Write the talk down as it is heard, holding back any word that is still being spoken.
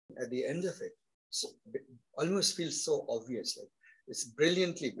at the end of it, so almost feels so obvious. Like it's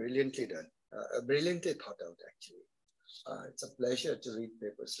brilliantly done, brilliantly thought out, actually. It's a pleasure to read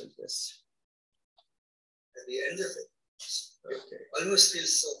papers like this. At the end of it, okay, almost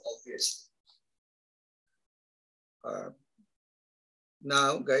feels so obvious.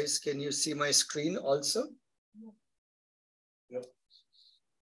 Now, guys, can you see my screen also? Yep.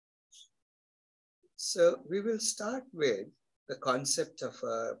 So we will start with the concept of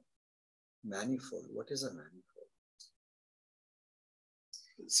a manifold. What is a manifold?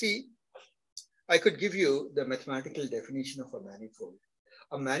 See, I could give you the mathematical definition of a manifold.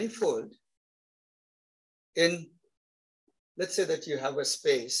 A manifold, let's say that you have a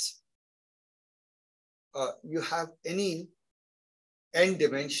space, you have any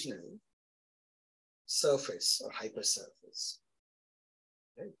n-dimensional surface or hypersurface,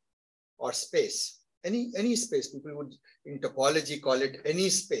 right? Or space, any space. People would in topology call it any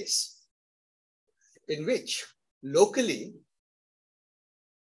space in which locally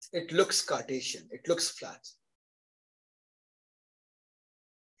it looks Cartesian, it looks flat.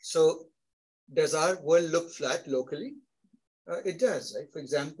 So does our world look flat locally? It does, right? For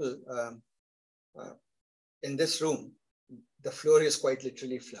example, in this room, the floor is quite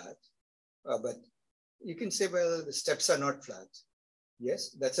literally flat, but you can say, well, the steps are not flat. Yes,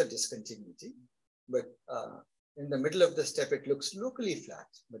 that's a discontinuity. But in the middle of the step, it looks locally flat,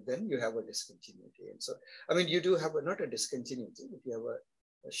 but then you have a discontinuity. And so, I mean, you do have not a discontinuity, but you have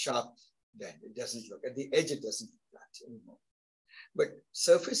a sharp bend. It doesn't look, at the edge, it doesn't look flat anymore. But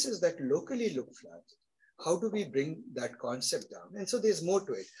surfaces that locally look flat, how do we bring that concept down? And so there's more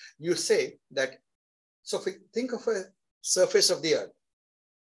to it. You say that, so if we think of a surface of the earth,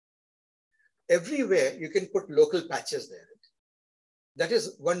 everywhere you can put local patches there. That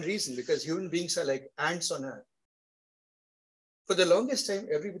is one reason, because human beings are like ants on earth. For the longest time,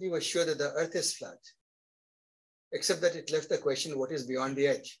 everybody was sure that the earth is flat, except that it left the question, what is beyond the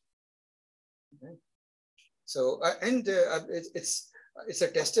edge? Okay. So, it's a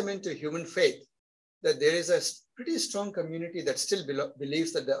testament to human faith that there is a pretty strong community that still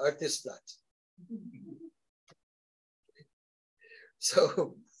believes that the earth is flat.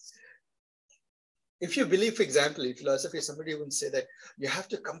 So, if you believe, for example, in philosophy, somebody would say that you have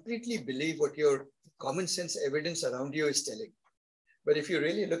to completely believe what your common sense evidence around you is telling. But if you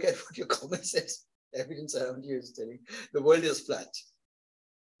really look at what your common sense evidence around you is telling, the world is flat.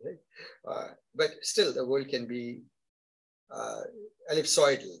 Right? But still, the world can be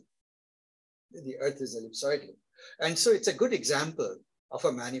ellipsoidal. The earth is ellipsoidal. And so it's a good example of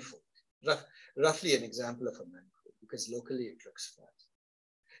a manifold, roughly an example of a manifold, because locally it looks flat.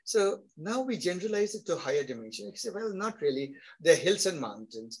 So now we generalize it to higher dimension. You say, well, not really. There are hills and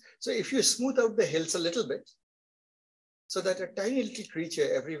mountains. So if you smooth out the hills a little bit, so that a tiny little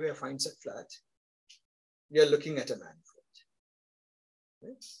creature everywhere finds it flat, you're looking at a manifold.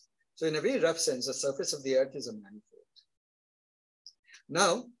 Right? So in a very rough sense, the surface of the earth is a manifold.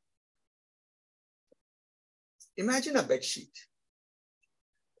 Now, imagine a bed sheet.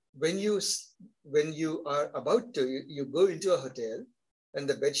 When you are about to, you go into a hotel, and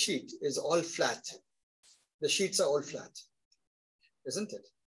the bed sheet is all flat. The sheets are all flat, isn't it?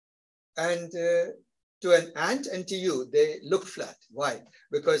 And to an ant and to you, they look flat. Why?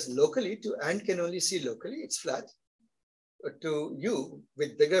 Because locally, to ant can only see locally, it's flat. But to you,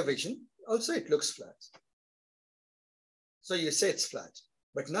 with bigger vision, also it looks flat. So you say it's flat.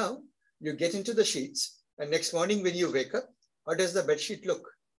 But now you get into the sheets, and next morning when you wake up, how does the bed sheet look?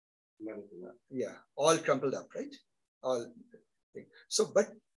 Yeah, all crumpled up, right? All. So, but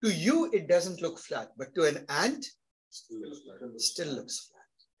to you, it doesn't look flat, but to an ant, still looks flat.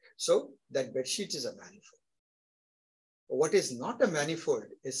 So that bed sheet is a manifold. What is not a manifold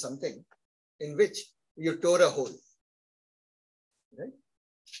is something in which you tore a hole, right?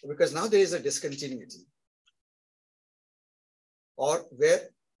 Because now there is a discontinuity. Or where,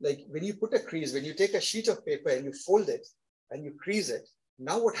 like when you put a crease, when you take a sheet of paper and you fold it and you crease it,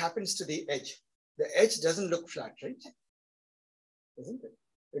 now what happens to the edge? The edge doesn't look flat, right? Isn't it?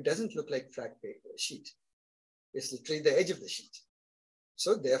 It doesn't look like flat paper sheet. It's literally the edge of the sheet.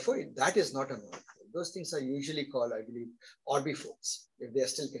 So therefore, that is not a manifold. Those things are usually called, I believe, orbifolds, if they are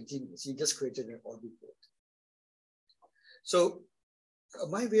still continuous. You just created an orbifold. So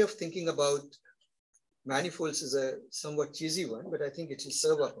my way of thinking about manifolds is a somewhat cheesy one, but I think it will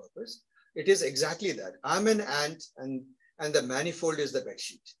serve our purpose. It is exactly that. I'm an ant, and the manifold is the bed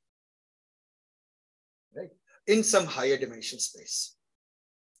sheet, right? In some higher dimension space.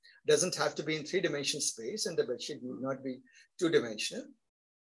 Doesn't have to be in 3-dimensional space, and the bedsheet need not be 2-dimensional.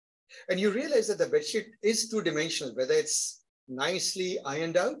 And you realize that the bedsheet is 2-dimensional, whether it's nicely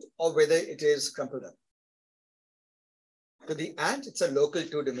ironed out, or whether it is crumpled up. To the ant, it's a local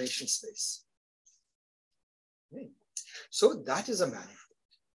two-dimensional space. Okay. So that is a manifold.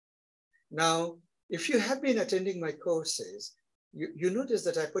 Now, if you have been attending my courses, you notice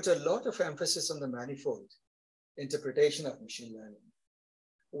that I put a lot of emphasis on the manifold interpretation of machine learning.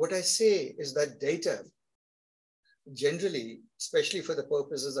 What I say is that data, generally, especially for the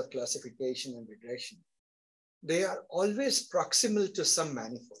purposes of classification and regression, they are always proximal to some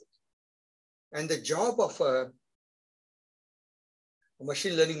manifold. And the job of a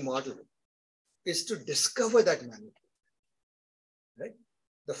machine learning model is to discover that manifold, right?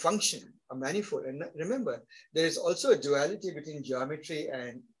 The function, a manifold. And remember, there is also a duality between geometry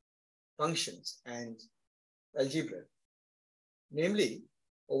and functions and algebra. Namely,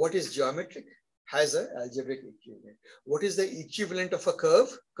 what is geometric has an algebraic equivalent. What is the equivalent of a curve?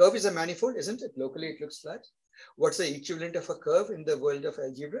 Curve is a manifold, isn't it? Locally, it looks flat. What's the equivalent of a curve in the world of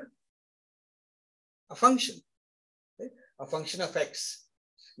algebra? A function, right? A function of x.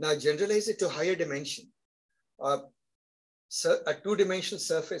 Now generalize it to higher dimension. A two-dimensional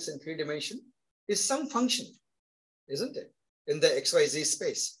surface in 3 dimension is some function, isn't it? In the XYZ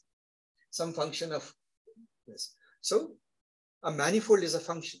space, some function of this. So a manifold is a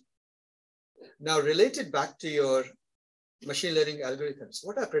function. Now related back to your machine learning algorithms,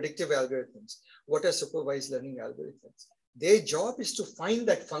 what are predictive algorithms? What are supervised learning algorithms? Their job is to find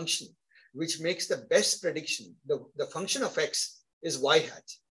that function which makes the best prediction. The function of x is y hat.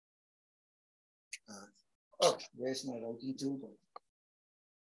 Oh, where's my writing tool?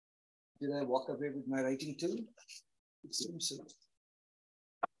 Did I walk away with my writing tool? It seems so.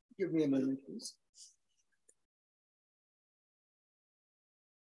 Give me a moment, please.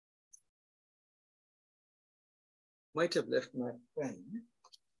 Might have left my pen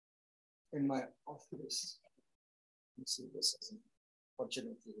in my office. Let's see this.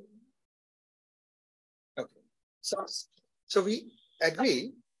 Fortunately. Okay. So we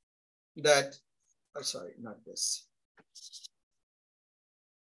agree that, oh, sorry, not this.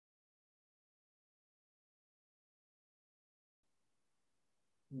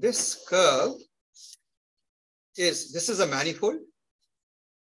 This curve this is a manifold.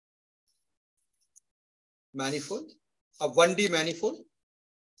 A 1D manifold,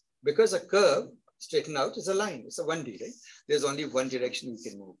 because a curve straightened out is a line. It's a 1D, right? There's only one direction you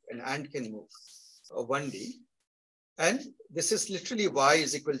can move. An ant can move a 1D. And this is literally y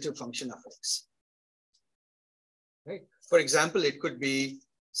is equal to function of x. Right? For example, it could be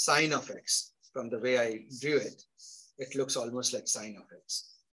sine of x. From the way I drew it, it looks almost like sine of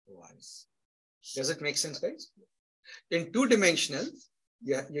x. Y. Does it make sense, guys? In two-dimensional,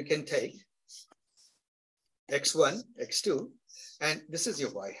 you can take x1, x2, and this is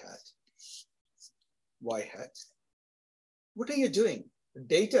your y hat. Y hat. What are you doing?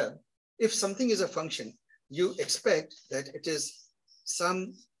 Data, if something is a function, you expect that it is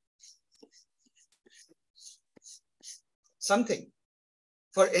something.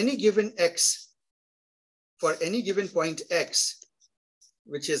 For any given x, for any given point x,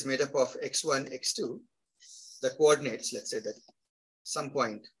 which is made up of x1, x2, the coordinates, let's say that some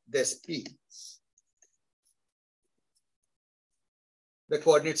point, this p, the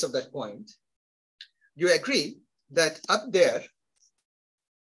coordinates of that point, you agree that up there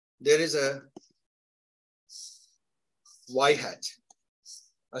is a y hat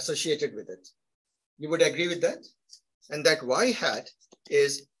associated with it. You would agree with that? And that y hat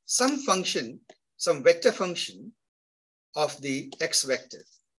is some function, some vector function of the x vector.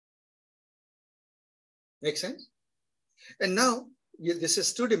 Make sense? And now this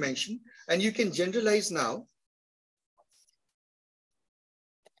is two-dimension, and you can generalize now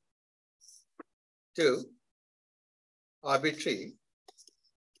to arbitrary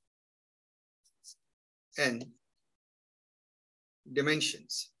n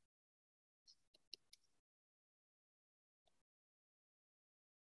dimensions.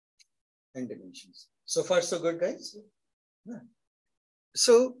 N dimensions. So far, so good, guys? Yeah.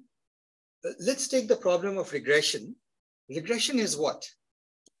 So let's take the problem of regression. Regression is what?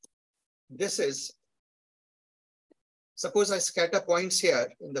 This is, suppose I scatter points here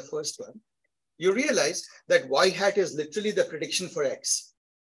in the first one. You realize that y hat is literally the prediction for x,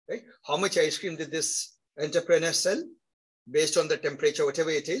 right? How much ice cream did this entrepreneur sell? Based on the temperature, whatever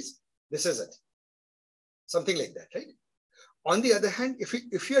it is, this is it. Something like that, right? On the other hand,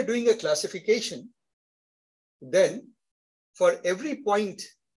 if you are doing a classification, then for every point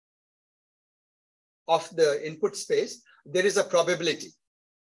of the input space, there is a probability.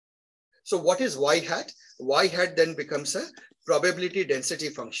 So what is y hat? Y hat then becomes a probability density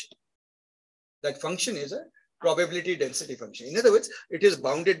function. That function is a probability density function. In other words, it is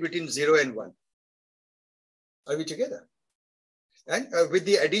bounded between 0 and 1. Are we together? And with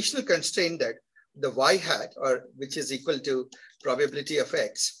the additional constraint that the y hat, or which is equal to probability of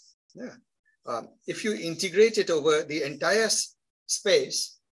x, if you integrate it over the entire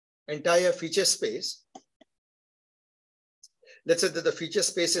space, entire feature space, let's say that the feature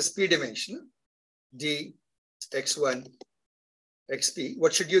space is p-dimensional, d x1, xp,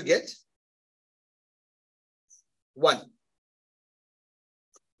 what should you get? 1.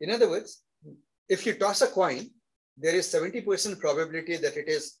 In other words, if you toss a coin, there is 70% probability that it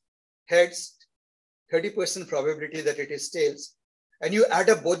is heads, 30% probability that it is tails, and you add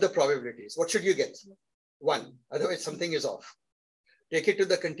up both the probabilities. What should you get? 1. Otherwise, something is off. Take it to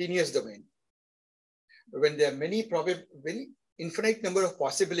the continuous domain. When there are many infinite number of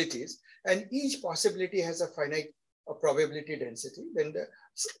possibilities, and each possibility has a finite probability density, then the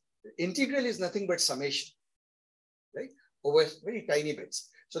integral is nothing but summation, right? Over very tiny bits.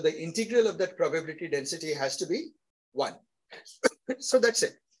 So the integral of that probability density has to be 1. So that's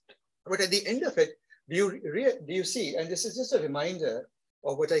it. But at the end of it, do you see, and this is just a reminder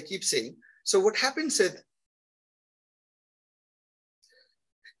of what I keep saying. So what happens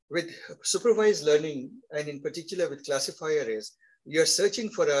with supervised learning, and in particular with classifier, is you're searching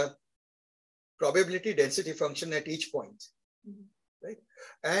for a probability density function at each point, right?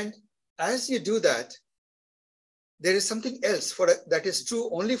 And as you do that, there is something else that is true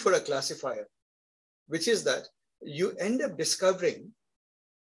only for a classifier, which is that you end up discovering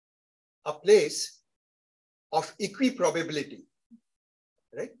a place of equiprobability,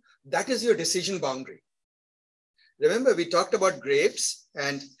 right? That is your decision boundary. Remember, we talked about grapes,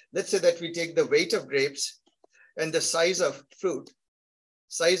 and let's say that we take the weight of grapes and the size of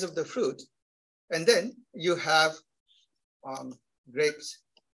the fruit, and then you have grapes.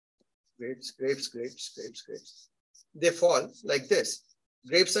 They fall like this.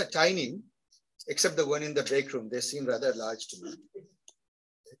 Grapes are tiny, except the one in the break room. They seem rather large to me.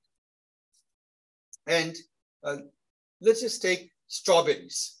 And let's just take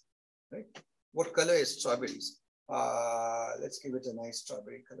strawberries, right? What color is strawberries? Let's give it a nice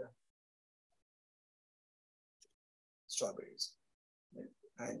strawberry color. Strawberries.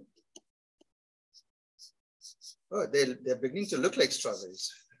 And oh, they're beginning to look like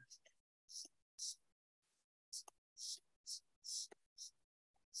strawberries.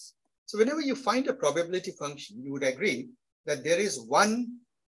 So whenever you find a probability function, you would agree that there is one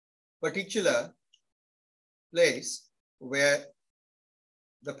particular place where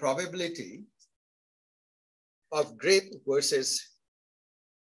the probability of grape versus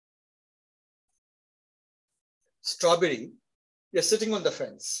strawberry, you're sitting on the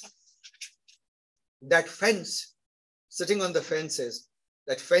fence. That fence, sitting on the fence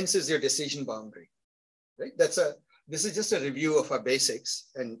is your decision boundary, right? This is just a review of our basics,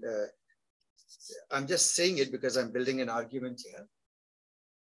 and I'm just saying it because I'm building an argument here.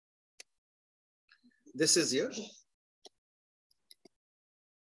 This is your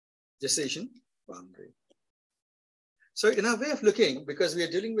decision boundary. So in our way of looking, because we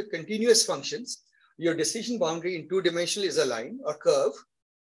are dealing with continuous functions, your decision boundary in 2 dimensional is a line or curve,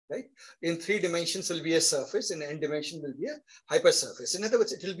 right? In 3 dimensions will be a surface, in n dimension will be a hypersurface. In other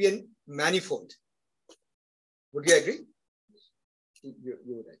words, it will be a manifold. Would you agree? You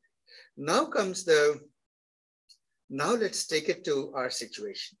would agree. Now let's take it to our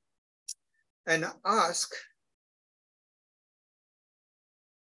situation and ask,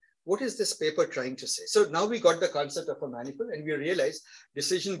 what is this paper trying to say? So now we got the concept of a manifold, and we realize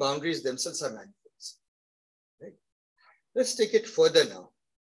decision boundaries themselves are manifolds, right? Let's take it further now.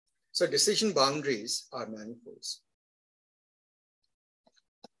 So decision boundaries are manifolds.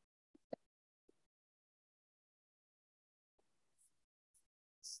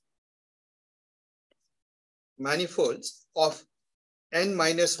 Manifolds of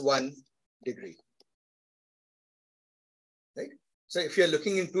n-1 degree, right? So if you're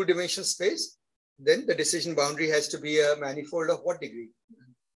looking in 2-dimensional space, then the decision boundary has to be a manifold of what degree?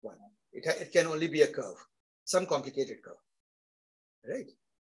 1. It can only be a curve, some complicated curve, right?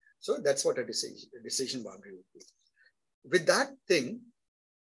 So that's what a decision boundary would be. With that thing,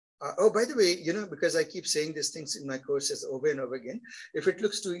 oh, by the way, because I keep saying these things in my courses over and over again, if it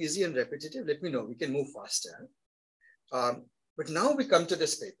looks too easy and repetitive, let me know. We can move faster. But now we come to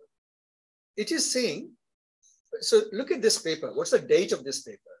this paper. It is saying, so look at this paper. What's the date of this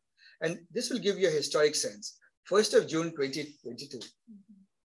paper? And this will give you a historic sense. 1st of June, 2022.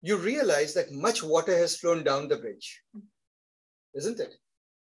 You realize that much water has flown down the bridge, isn't it?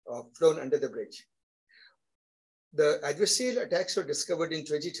 Flown under the bridge. The adversarial attacks were discovered in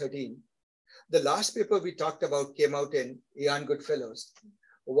 2013. The last paper we talked about came out in Ian Goodfellows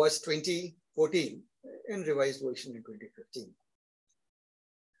was 2014 and revised version in 2015.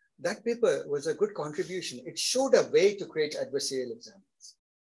 That paper was a good contribution. It showed a way to create adversarial examples,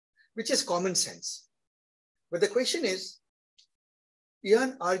 which is common sense. But the question is,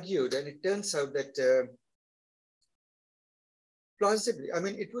 Ian argued, and it turns out that plausibly, I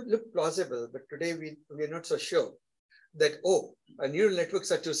mean, it would look plausible, but today we are not so sure that, oh, neural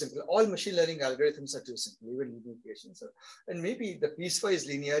networks are too simple. All machine learning algorithms are too simple, even linear equations. And maybe the piecewise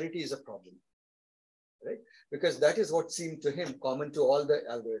linearity is a problem, right? Because that is what seemed to him common to all the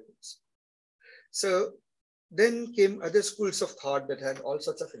algorithms. So then came other schools of thought that had all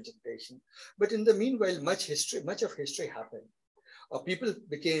sorts of interpretation. But in the meanwhile, much of history happened. People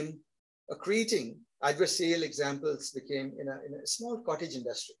became creating adversarial examples became in a small cottage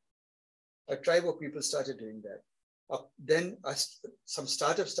industry. A tribe of people started doing that. Then some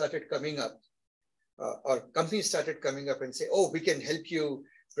startups started coming up, or companies started coming up and say, oh, we can help you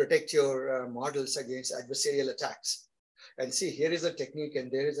protect your models against adversarial attacks. And see, here is a technique and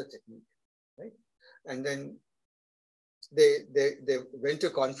there is a technique, right? And then they went to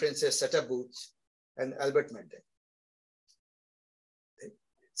conferences, set up booths, and Albert met them. Right?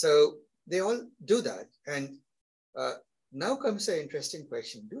 So they all do that. And now comes an interesting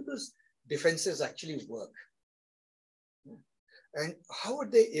question. Do those defenses actually work? And how are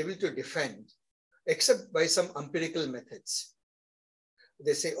they able to defend, except by some empirical methods?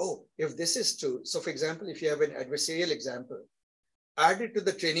 They say, oh, if this is true, so for example, if you have an adversarial example, add it to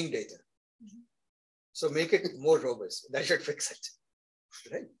the training data. So make it more robust. That should fix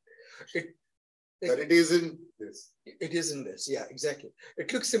it, right? But it is in this. It is in this, yeah, exactly.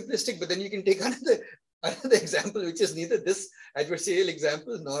 It looks simplistic, but then you can take another example, which is neither this adversarial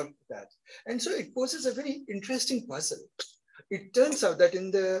example nor that. And so it poses a very interesting puzzle. It turns out that in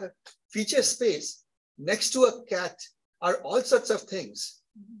the feature space, next to a cat are all sorts of things.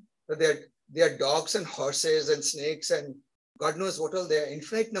 There are dogs and horses and snakes and God knows what all. There are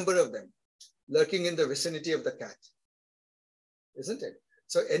infinite number of them lurking in the vicinity of the cat, isn't it?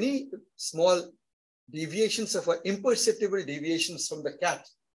 So any small deviations of imperceptible deviations from the cat,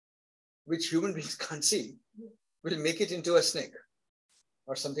 which human beings can't see, will make it into a snake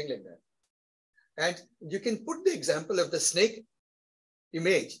or something like that. And you can put the example of the snake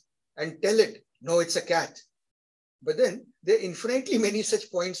image and tell it, no, it's a cat. But then there are infinitely many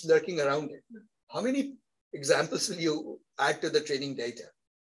such points lurking around it. How many examples will you add to the training data?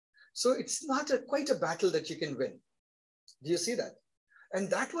 So it's not quite a battle that you can win. Do you see that? And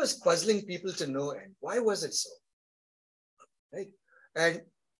that was puzzling people to no end. Why was it so? Right? And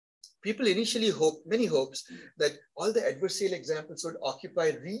people initially hoped, many hopes, that all the adversarial examples would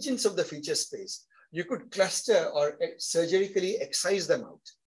occupy regions of the feature space. You could cluster or surgically excise them out.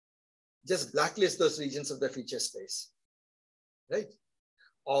 Just blacklist those regions of the feature space, right?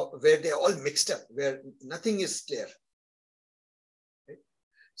 Or where they're all mixed up, where nothing is clear. Right?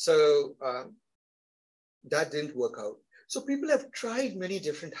 So that didn't work out. So people have tried many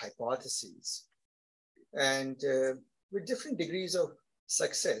different hypotheses and with different degrees of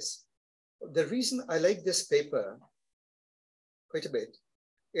success. The reason I like this paper quite a bit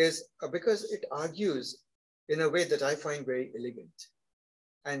is because it argues in a way that I find very elegant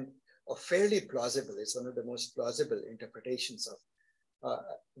and fairly plausible. It's one of the most plausible interpretations of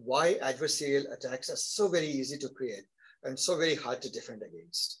why adversarial attacks are so very easy to create and so very hard to defend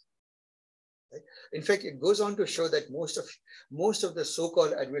against. Right? In fact, it goes on to show that most of the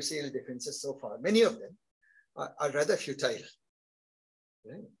so-called adversarial defenses so far, many of them are rather futile.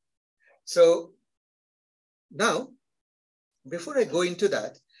 Right? So now, before I go into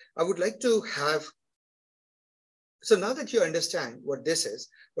that, I would like to have, so now that you understand what this is,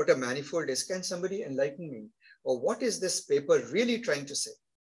 what a manifold is, can somebody enlighten me? Or what is this paper really trying to say?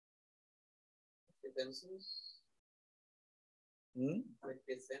 Defenses? Like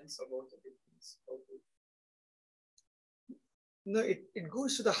defense about the difference. Okay. No, it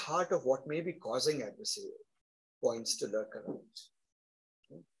goes to the heart of what may be causing adversarial points to lurk around.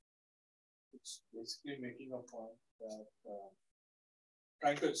 It's basically making a point that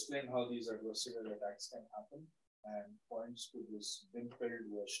trying to explain how these adversarial attacks can happen and points to this dimpled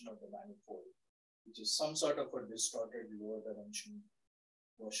version of the manifold, which is some sort of a distorted lower dimension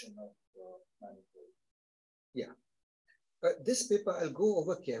version of the manifold. Yeah. This paper I'll go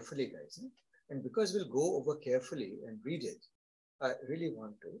over carefully, guys. And because we'll go over carefully and read it, I really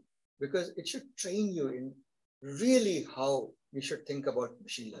want to, because it should train you in really how you should think about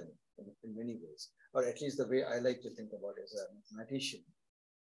machine learning in many ways, or at least the way I like to think about it as a mathematician,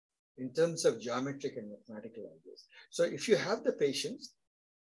 in terms of geometric and mathematical ideas. So if you have the patience,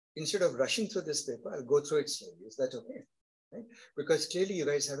 instead of rushing through this paper, I'll go through it slowly. Is that okay? Right? Because clearly you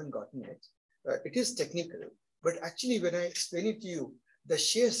guys haven't gotten it. It is technical, but actually when I explain it to you, the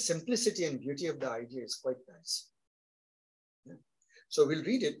sheer simplicity and beauty of the idea is quite nice. Yeah. So we'll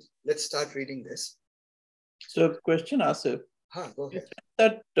read it. Let's start reading this. So question, Asif. Go ahead.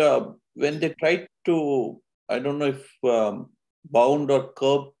 That when they tried to, I don't know if bound or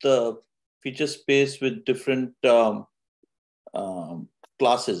curb the feature space with different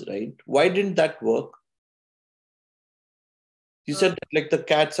classes, right? Why didn't that work? You said that, like, the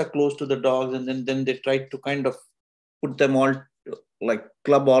cats are close to the dogs, and then they tried to kind of put them all, like,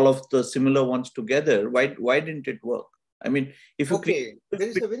 club all of the similar ones together. Why didn't it work? I mean, if you there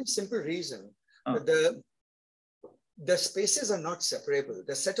is a very simple reason. The spaces are not separable.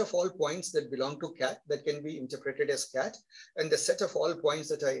 The set of all points that belong to cat that can be interpreted as cat, and the set of all points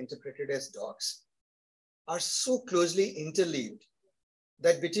that are interpreted as dogs are so closely interleaved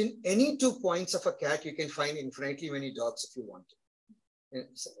that between any 2 points of a cat, you can find infinitely many dogs if you want to.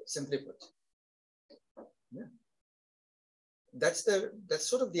 Simply put. Yeah. That's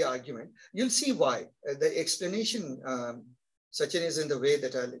sort of the argument. You'll see why. The explanation, Sachin, is in the way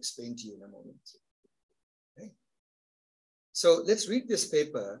that I'll explain to you in a moment. Okay. So let's read this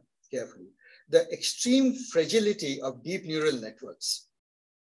paper carefully. The extreme fragility of deep neural networks.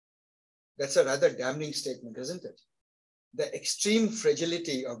 That's a rather damning statement, isn't it? The extreme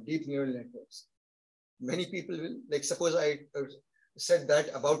fragility of deep neural networks. Many people will, like, suppose I said that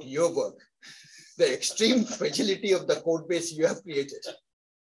about your work, the extreme fragility of the code base you have created.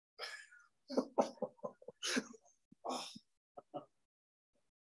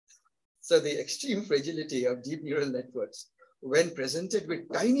 So the extreme fragility of deep neural networks, when presented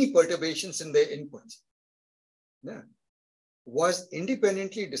with tiny perturbations in their input, was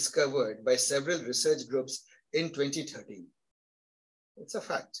independently discovered by several research groups in 2013. It's a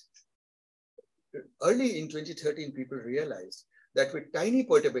fact. Early in 2013, people realized that with tiny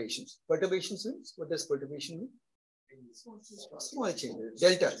perturbations means, what does perturbation mean? Small changes,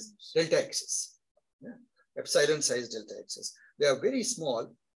 delta x's, epsilon size delta x's. They are very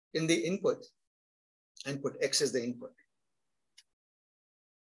small in the input, and put x as the input.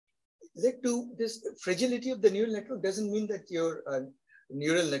 Led to this fragility of the neural network. Doesn't mean that your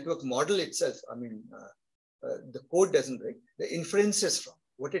neural network model itself, the code doesn't break. The inference is from.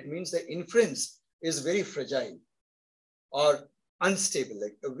 What it means, the inference is very fragile or unstable.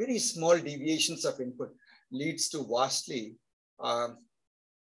 Like a very small deviations of input leads to vastly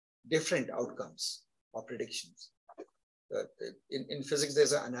different outcomes or predictions. In physics,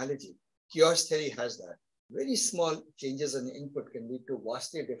 there's an analogy. Chaos theory has that. Very small changes in input can lead to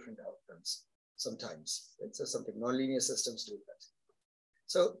vastly different outcomes sometimes. Right? So something nonlinear systems do that.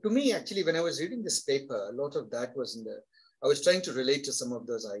 So to me, actually, when I was reading this paper, a lot of that was in the, I was trying to relate to some of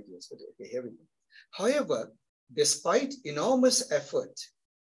those ideas. But okay, here we go. However, despite enormous effort,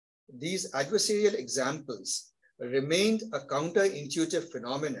 these adversarial examples remained a counterintuitive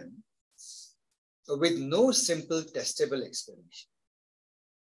phenomenon with no simple testable explanation.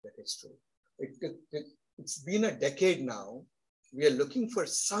 That is true. It's been a decade now. We are looking for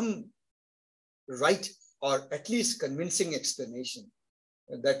some right or at least convincing explanation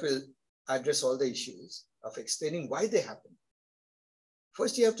that will address all the issues of explaining why they happen.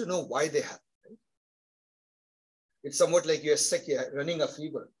 First, you have to know why they happen. Right? It's somewhat like you're sick, you're running a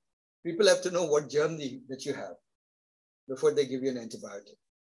fever. People have to know what germ that you have before they give you an antibiotic.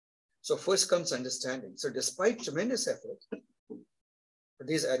 So first comes understanding. So despite tremendous effort,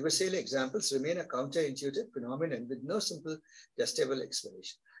 these adversarial examples remain a counterintuitive phenomenon with no simple testable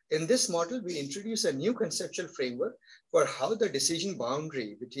explanation. In this model, we introduce a new conceptual framework for how the decision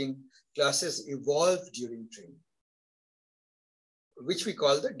boundary between classes evolve during training, which we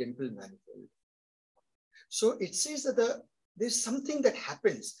call the Dimpled manifold. So it says that there's something that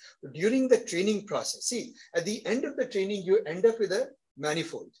happens during the training process. See, at the end of the training, you end up with a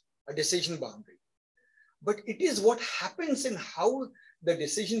manifold, a decision boundary. But it is what happens in how the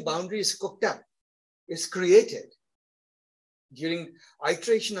decision boundary is cooked up, is created during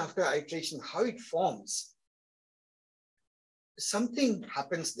iteration after iteration, how it forms. Something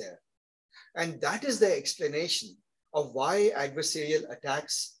happens there. And that is the explanation of why adversarial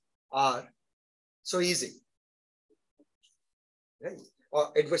attacks are so easy. Right?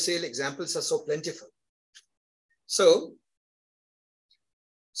 Or adversarial examples are so plentiful. So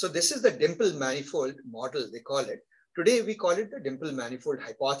this is the Dimpled manifold model, they call it. Today, we call it the Dimpled manifold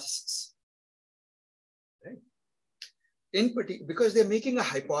hypothesis. Right? In particular, because they're making a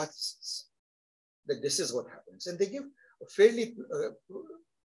hypothesis that this is what happens. And they give fairly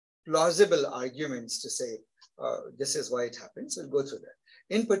plausible arguments to say, this is why it happens. We'll go through that.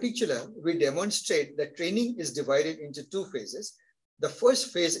 In particular, we demonstrate that training is divided into two phases. The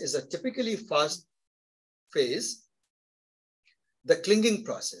first phase is a typically fast phase, the clinging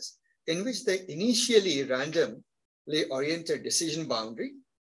process, in which the initially randomly oriented decision boundary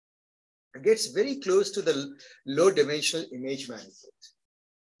gets very close to the low dimensional image manifold.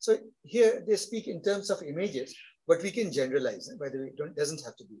 So here they speak in terms of images, but we can generalize. By the way, it doesn't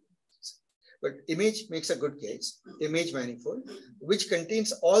have to be images. But image makes a good case, image manifold, which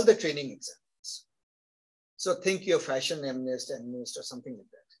contains all the training examples. So think your fashion MNIST or something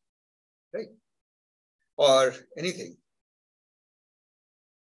like that, right? Or anything.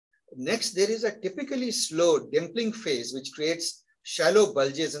 Next, there is a typically slow dimpling phase, which creates shallow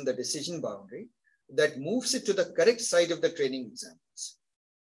bulges in the decision boundary that moves it to the correct side of the training examples.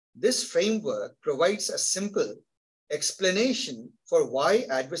 This framework provides a simple explanation for why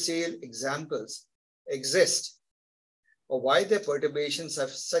adversarial examples exist, or why their perturbations have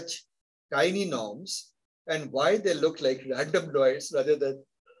such tiny norms, and why they look like random noise rather than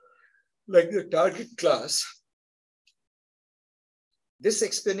like the target class. This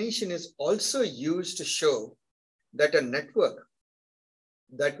explanation is also used to show that a network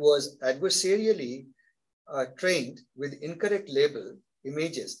that was adversarially trained with incorrect label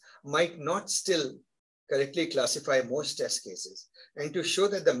images might not still correctly classify most test cases, and to show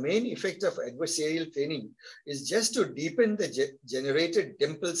that the main effect of adversarial training is just to deepen the generated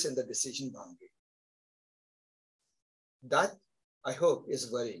dimples in the decision boundary. That, I hope,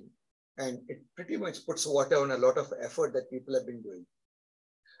 is worrying, and it pretty much puts water on a lot of effort that people have been doing.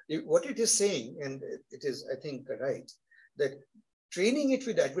 What it is saying, and it is, I think, right, that training it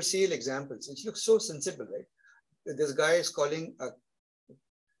with adversarial examples, which looks so sensible, right? This guy is calling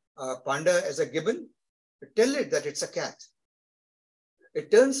a panda as a gibbon. Tell it that it's a cat.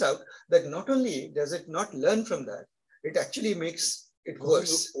 It turns out that not only does it not learn from that, it actually makes it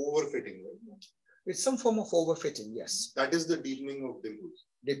worse. Overfitting, right? It's some form of overfitting, yes. That is the deepening of dimples.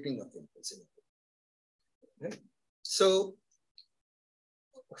 Deepening of dimples. Right? So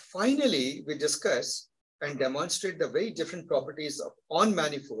finally, we discuss and demonstrate the very different properties of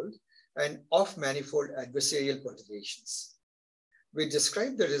on-manifold and off-manifold adversarial perturbations. We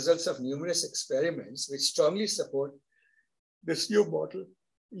describe the results of numerous experiments which strongly support this new model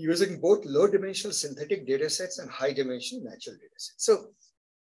using both low-dimensional synthetic datasets and high-dimensional natural datasets. So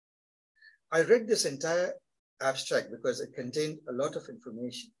I read this entire abstract because it contained a lot of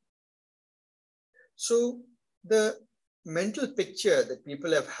information. So the mental picture that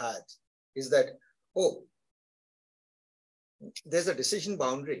people have had is that, oh, there's a decision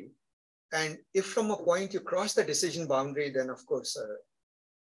boundary. And if from a point you cross the decision boundary, then of course,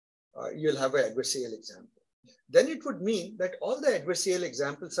 you'll have an adversarial example. Then it would mean that all the adversarial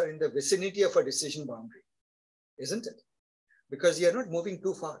examples are in the vicinity of a decision boundary, isn't it? Because you're not moving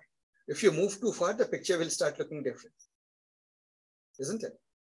too far. If you move too far, the picture will start looking different, isn't it?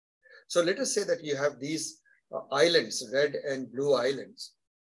 So let us say that you have these islands, red and blue islands.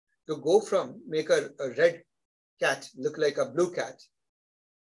 To go from, make a red cat look like a blue cat,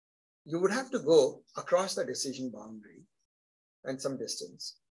 you would have to go across the decision boundary and some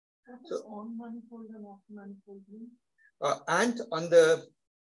distance. So on manifold and off manifold. Ant on the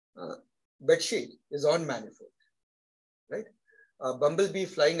bedsheet is on manifold, right? Bumblebee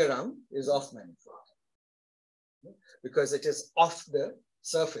flying around is off manifold, because it is off the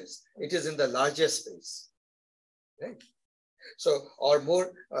surface. It is in the larger space, right? So, or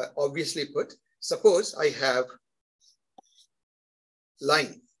more obviously put, suppose I have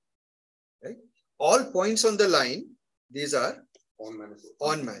line, right? All points on the line, these are On manifold.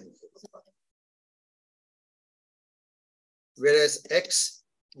 on manifold. Whereas X,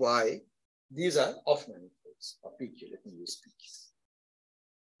 Y, these are off manifolds, or PQ, let me use PQ.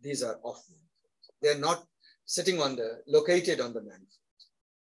 These are off manifolds. They're not sitting on the, located on the manifold.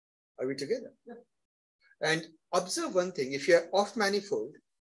 Are we together? Yeah. And observe one thing, if you're off manifold,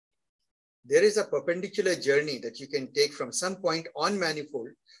 there is a perpendicular journey that you can take from some point on manifold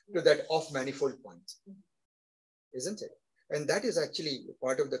to that off manifold point, isn't it? And that is actually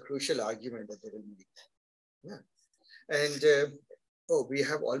part of the crucial argument that they will make. Yeah. And oh, we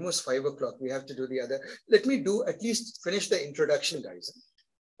have almost 5 o'clock. We have to do the other. Let me do at least finish the introduction, guys,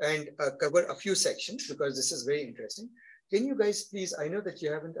 and cover a few sections because this is very interesting. Can you guys please, I know that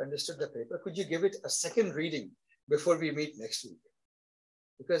you haven't understood the paper. Could you give it a second reading before we meet next week?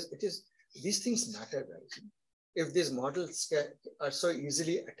 Because it is, these things matter, guys. If these models are so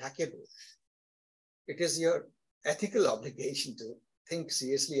easily attackable, it is your ethical obligation to think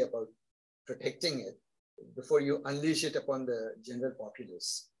seriously about protecting it before you unleash it upon the general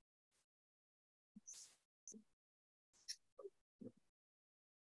populace.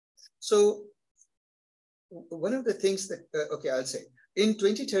 So one of the things that, okay, I'll say, in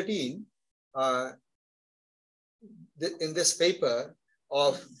 2013, in this paper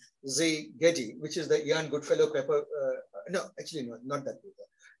of Szegedi, which is the Ian Goodfellow paper, no, actually no, not that paper.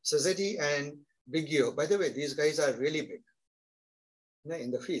 Szegedi and Biggio, by the way, these guys are really big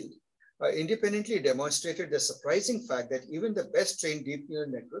in the field, independently demonstrated the surprising fact that even the best trained deep neural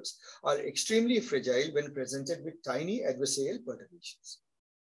networks are extremely fragile when presented with tiny adversarial perturbations.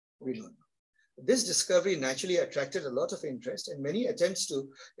 We don't know. This discovery naturally attracted a lot of interest, and many attempts to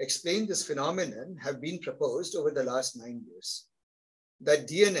explain this phenomenon have been proposed over the last 9 years. That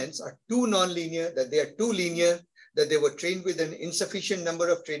DNNs are too nonlinear, that they are too linear, that they were trained with an insufficient number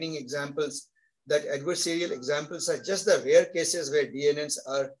of training examples, that adversarial examples are just the rare cases where DNNs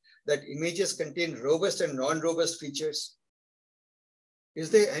are, that images contain robust and non-robust features. Is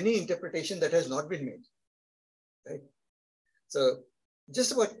there any interpretation that has not been made? Right? So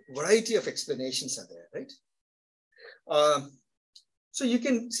just about variety of explanations are there, right? So you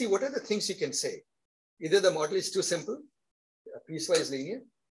can see what are the things you can say. Either the model is too simple, piecewise linear,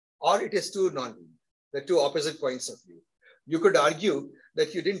 or it is too nonlinear, the two opposite points of view. You could argue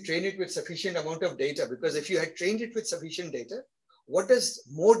that you didn't train it with sufficient amount of data, because if you had trained it with sufficient data, what does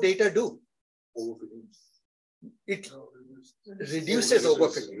more data do? Overfitting. It reduces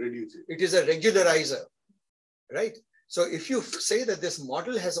overfitting. It is a regularizer, right? So if you say that this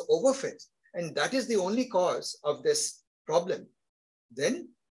model has overfit, and that is the only cause of this problem, then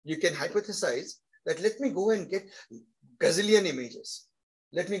you can hypothesize that let me go and get gazillion images.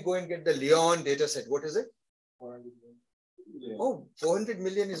 Let me go and get the Leon data set. What is it? 400 million. Oh, 400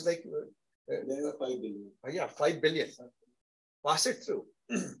 million is like 5 billion. Yeah, 5 billion. Pass it through,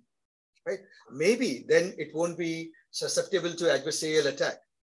 right? Maybe then it won't be susceptible to adversarial attack,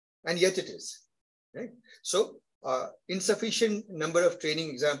 and yet it is, right? So insufficient number of training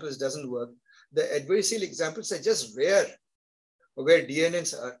examples doesn't work. The adversarial examples are just rare, where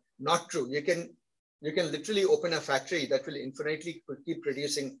DNNs are not true. You can literally open a factory that will infinitely keep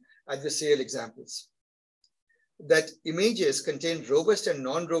producing adversarial examples. That images contain robust and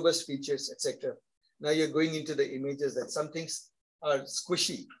non-robust features, etc. Now you're going into the images that some things are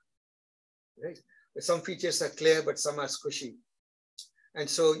squishy, right? Some features are clear, but some are squishy. And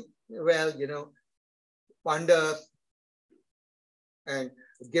so, well, you know, panda and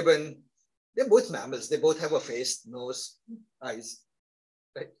gibbon, they're both mammals. They both have a face, nose, eyes,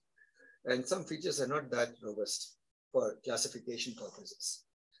 right? And some features are not that robust for classification purposes,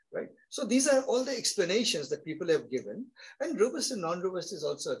 right? So these are all the explanations that people have given, and robust and non-robust is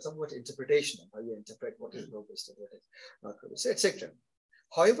also somewhat interpretation of how you interpret what is robust and what is not robust, etc.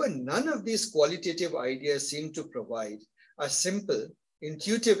 However, none of these qualitative ideas seem to provide a simple,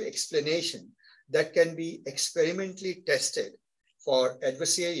 intuitive explanation that can be experimentally tested for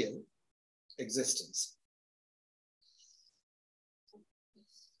adversarial existence.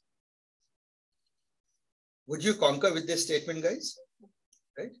 Would you concur with this statement, guys?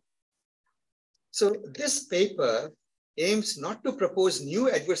 Right? So this paper aims not to propose new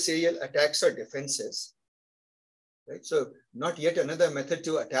adversarial attacks or defenses, right? So not yet another method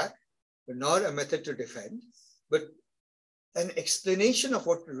to attack, nor a method to defend, but an explanation of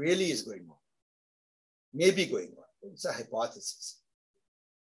what really is going on, may be going on. It's a hypothesis.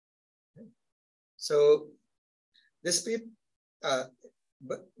 So this paper,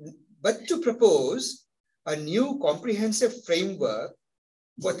 but to propose a new comprehensive framework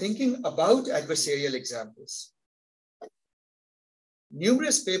for thinking about adversarial examples.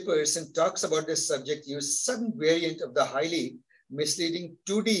 Numerous papers and talks about this subject use some variant of the highly misleading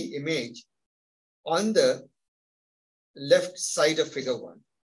 2D image on the left side of figure 1.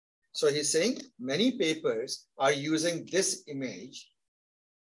 So he's saying many papers are using this image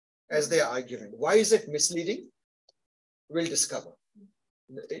as their argument. Why is it misleading? We'll discover.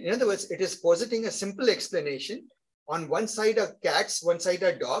 In other words, it is positing a simple explanation. On one side are cats, one side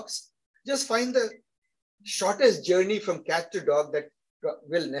are dogs. Just find the shortest journey from cat to dog that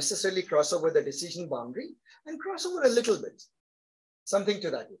will necessarily cross over the decision boundary and cross over a little bit. Something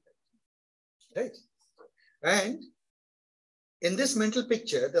to that effect, right? And in this mental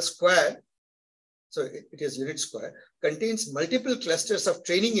picture, the square, so it is unit square, contains multiple clusters of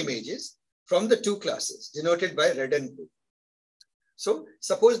training images from the two classes denoted by red and blue. So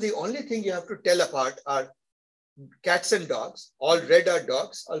suppose the only thing you have to tell apart are cats and dogs. All red are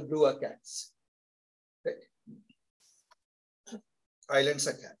dogs, all blue are cats. Right? Islands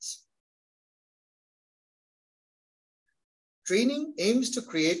are cats. Training aims to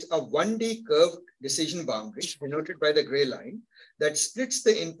create a 1D curved decision boundary denoted by the gray line that splits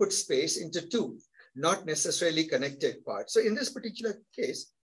the input space into two, not necessarily connected parts. So in this particular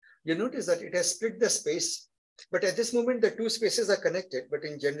case, you notice that it has split the space, but at this moment, the two spaces are connected, but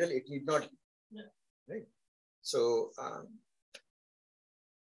in general, it need not be. Yeah. Right? So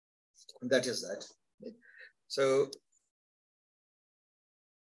that is that. Right? So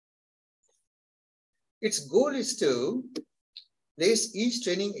its goal is to place each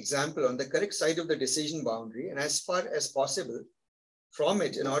training example on the correct side of the decision boundary and as far as possible from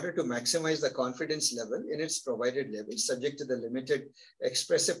it in order to maximize the confidence level in its provided level subject to the limited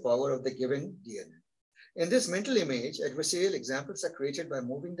expressive power of the given DNA. In this mental image, adversarial examples are created by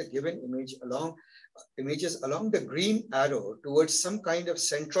moving the given images along the green arrow towards some kind of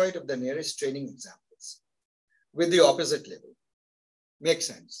centroid of the nearest training examples with the opposite level. Makes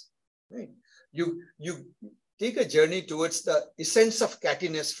sense, right? You take a journey towards the essence of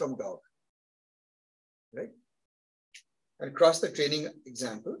cattiness from dog, right? And cross the training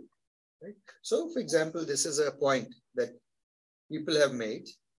example, right? So, for example, this is a point that people have made.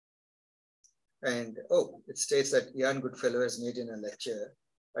 And, it states that Ian Goodfellow has made in a lecture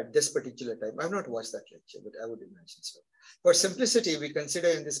at this particular time. I've not watched that lecture, but I would imagine so. For simplicity, we consider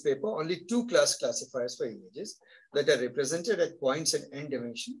in this paper only two class classifiers for images that are represented at points in n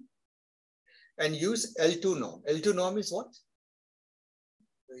dimension and use L2 norm. L2 norm is what?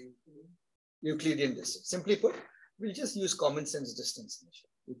 Euclidean distance. Simply put, we'll just use common sense distance measure,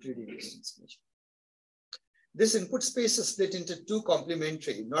 Euclidean distance measure. This input space is split into two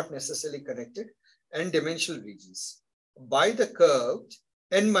complementary, not necessarily connected, n-dimensional regions by the curved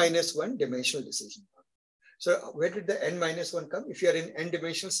n-1 dimensional decision boundary. So where did the n-1 come? If you are in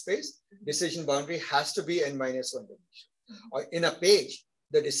n-dimensional space, decision boundary has to be n-1 dimension. Or in a page,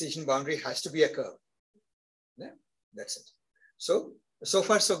 the decision boundary has to be a curve. Yeah, that's it. So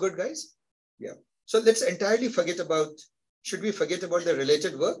far so good, guys? Yeah. So let's entirely forget about, should we forget about the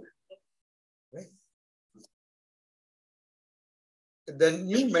related work? Right. The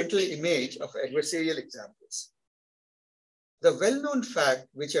new mental image of adversarial examples. The well-known fact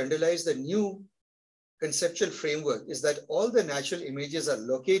which underlies the new conceptual framework is that all the natural images are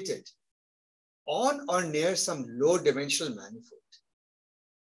located on or near some low-dimensional manifold,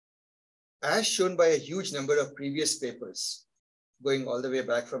 as shown by a huge number of previous papers going all the way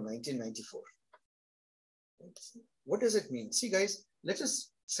back from 1994. What does it mean? See, guys, let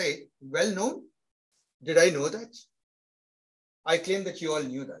us say, well-known. Did I know that? I claim that you all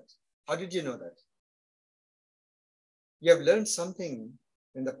knew that. How did you know that? You have learned something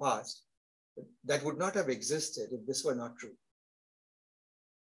in the past that would not have existed if this were not true.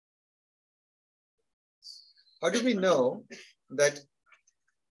 How do we know that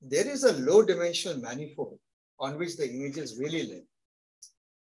there is a low dimensional manifold on which the images really live?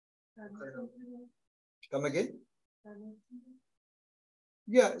 Come again?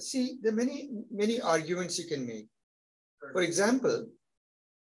 Yeah, see, there are many arguments you can make. For example,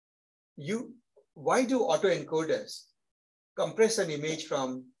 why do autoencoders compress an image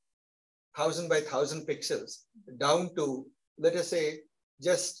from 1000 by 1000 pixels down to, let us say,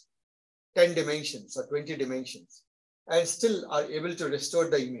 just 10 dimensions or 20 dimensions and still are able to restore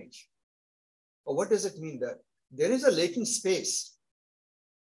the image? Or what does it mean? That there is a latent space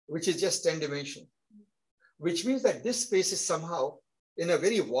which is just 10 dimension, which means that this space is somehow in a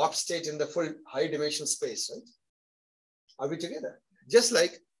very warped state in the full high dimensional space, right? Are we together? Just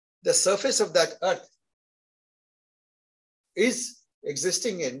like the surface of that earth is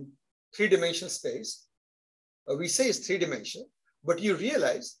existing in three-dimensional space, we say it's three-dimensional, but you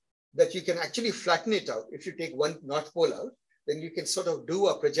realize that you can actually flatten it out. If you take one North Pole out, then you can sort of do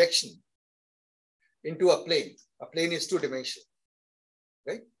a projection into a plane. A plane is two-dimensional,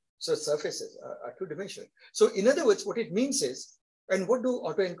 right? So surfaces are two-dimensional. So in other words, what it means is, and what do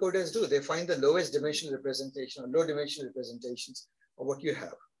autoencoders do? They find the lowest dimensional representation or low dimensional representations of what you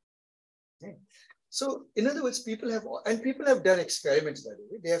have. Okay. So in other words, people have done experiments, by the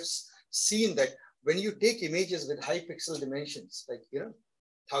way. They have seen that when you take images with high pixel dimensions, like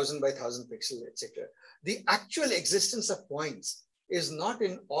 1000 by 1000 pixel, etc., the actual existence of points is not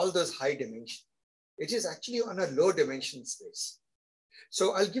in all those high dimensions. It is actually on a low dimension space.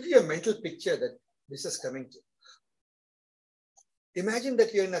 So I'll give you a mental picture that this is coming to. Imagine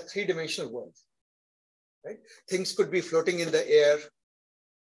that you're in a three-dimensional world, right? Things could be floating in the air,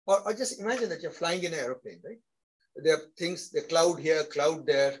 or just imagine that you're flying in an airplane, right? There are things, the cloud here, cloud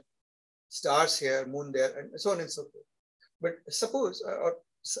there, stars here, moon there, and so on and so forth. But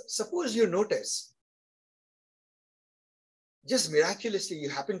suppose you notice, just miraculously you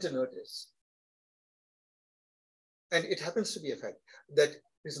happen to notice, and it happens to be a fact, that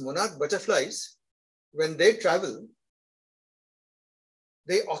these monarch butterflies, when they travel,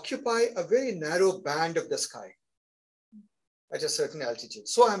 they occupy a very narrow band of the sky. at a certain altitude.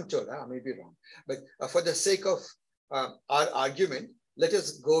 So I'm told, I may be wrong, but for the sake of our argument, let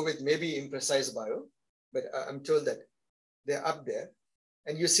us go with maybe imprecise bio, but I'm told that they're up there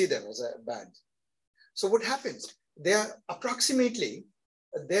and you see them as a band. So what happens? They are approximately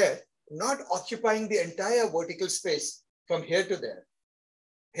there, not occupying the entire vertical space from here to there,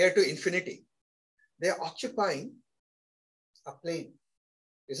 here to infinity. They are occupying a plane,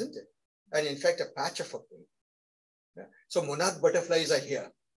 isn't it? And in fact, a patch of a plane. Yeah. So monarch butterflies are here,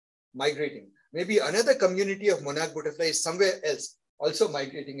 migrating. Maybe another community of monarch butterflies somewhere else, also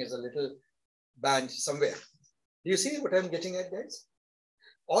migrating as a little band somewhere. Do you see what I'm getting at, guys?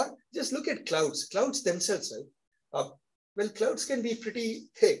 Or just look at clouds. Clouds themselves, right? Well, clouds can be pretty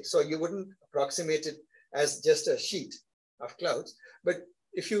thick, so you wouldn't approximate it as just a sheet of clouds. But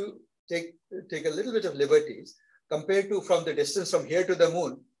if you take a little bit of liberties, compared to from the distance from here to the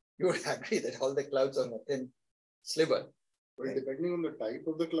moon, you would agree that all the clouds are on a thin sliver. Well, depending on the type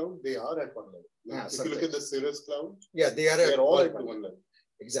of the cloud, they are at one level. Like if you look at the cirrus cloud, they are all at one level.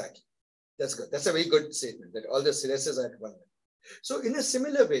 Exactly. That's good. That's a very good statement, that all the cirruses are at one level. So in a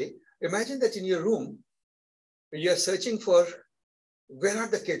similar way, imagine that in your room, you're searching for, where are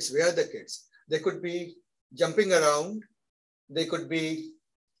the kids? Where are the kids? They could be jumping around. They could be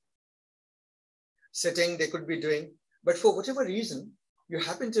sitting. They could be doing. But for whatever reason, you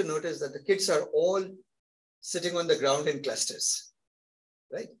happen to notice that the kids are all sitting on the ground in clusters,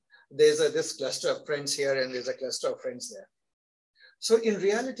 right? There's this cluster of friends here and there's a cluster of friends there. So in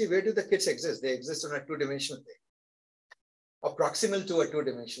reality, where do the kids exist? They exist on a two-dimensional thing, or proximal to a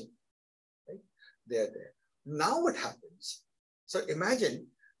two-dimensional, right? They're there. Now what happens? So imagine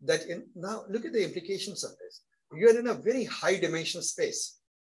that now look at the implications of this. You're in a very high dimensional space,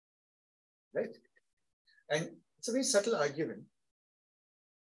 right? And it's a very subtle argument.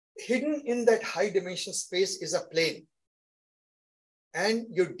 Hidden in that high dimensional space is a plane. And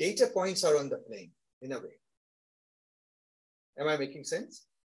your data points are on the plane in a way. Am I making sense?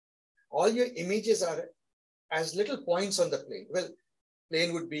 All your images are as little points on the plane. Well,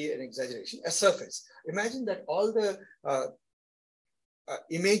 plane would be an exaggeration, a surface. Imagine that all the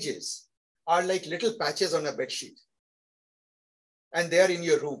images are like little patches on a bed sheet. And they are in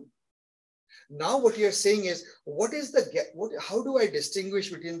your room. Now what you're saying is, how do I distinguish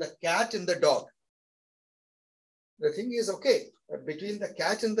between the cat and the dog? The thing is, okay, between the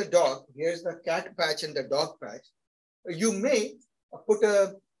cat and the dog, here's the cat patch and the dog patch. You may put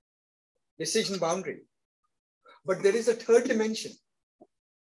a decision boundary, but there is a third dimension,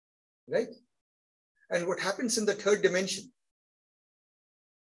 right? And what happens in the third dimension?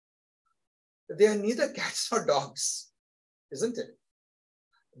 They are neither cats nor dogs, isn't it?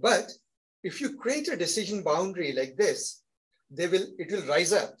 But if you create a decision boundary like this, it will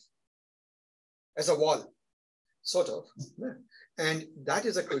rise up as a wall, sort of. And that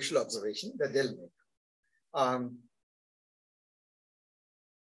is a crucial observation that they'll make.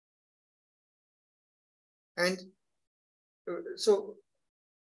 So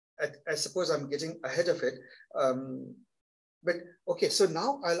I suppose I'm getting ahead of it. But okay, so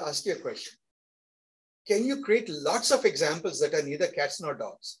now I'll ask you a question. Can you create lots of examples that are neither cats nor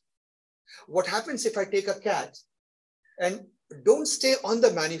dogs? What happens if I take a cat and don't stay on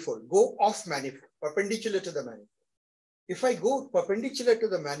the manifold, go off manifold, perpendicular to the manifold? If I go perpendicular to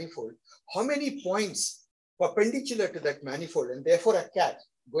the manifold, how many points perpendicular to that manifold, and therefore a cat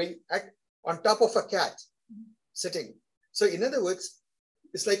going on top of a cat sitting? So in other words,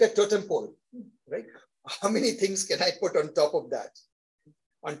 it's like a totem pole, right? How many things can I put on top of that,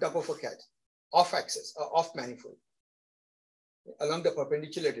 on top of a cat? Off axis, or off manifold, along the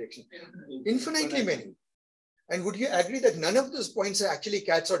perpendicular direction. Infinitely many. And would you agree that none of those points are actually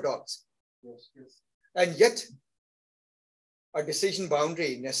cats or dogs? Yes, yes. And yet, a decision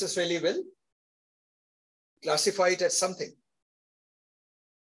boundary necessarily will classify it as something.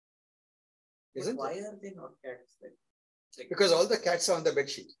 Isn't Why it? are they not cats then? Because all the cats are on the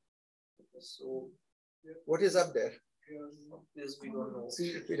bedsheet. So, What is up there? this we don't know.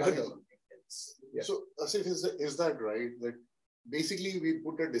 See, We don't know. Yeah. So, Asif, is that right? That basically we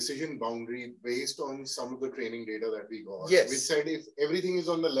put a decision boundary based on some of the training data that we got. Yes. Which said if everything is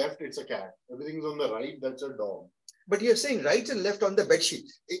on the left, it's a cat. Everything is on the right, that's a dog. But you're saying right and left on the bedsheet.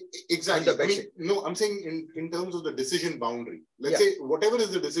 Exactly. On the bedsheet. No, I'm saying in terms of the decision boundary. Let's Yeah. say whatever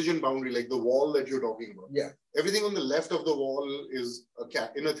is the decision boundary, like the wall that you're talking about. Yeah. Everything on the left of the wall is a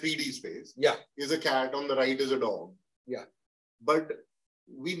cat in a 3D space. Yeah. Is a cat, on the right is a dog. Yeah. But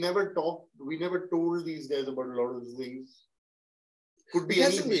we never told these guys about a lot of things. Could be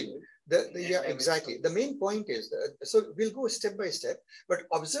anything. Yeah, exactly. The main point is that, so we'll go step by step, but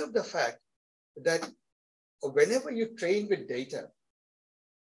observe the fact that whenever you train with data,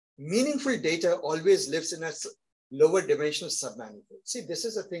 meaningful data always lives in a lower dimensional submanifold. See, this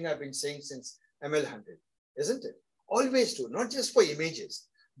is a thing I've been saying since ML100, isn't it? Always do, not just for images.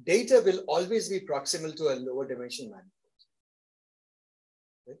 Data will always be proximal to a lower dimensional manifold.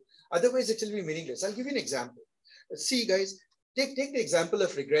 Right? Otherwise, it will be meaningless. I'll give you an example. See, guys, take the example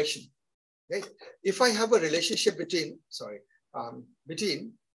of regression. Right? If I have a relationship between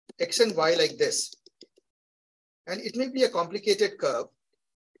X and Y like this, and it may be a complicated curve,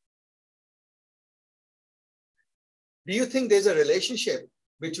 do you think there's a relationship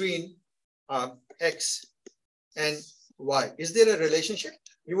between X and Y? Is there a relationship?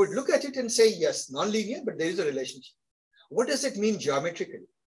 You would look at it and say, yes, non-linear, but there is a relationship. What does it mean geometrically?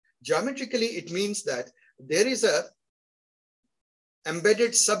 Geometrically, it means that there is a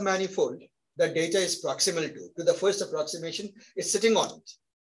embedded submanifold that data is proximal to the first approximation is sitting on it,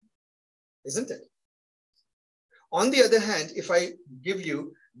 isn't it? On the other hand, if I give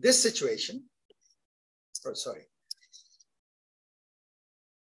you this situation,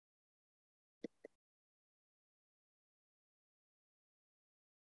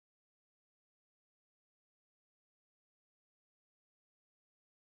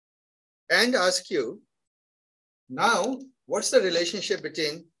 and ask you, now, what's the relationship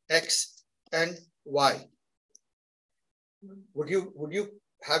between X and Y? Would you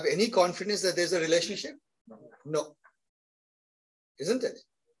have any confidence that there's a relationship? No. Isn't it?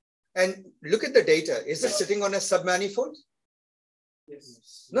 And look at the data. Is it sitting on a submanifold?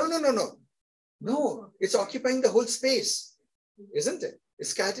 Yes. No. No, it's occupying the whole space, isn't it? It's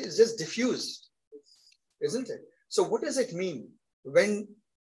scattered, it's just diffused, isn't it? So what does it mean when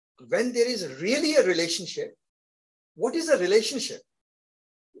there is really a relationship? What is a relationship?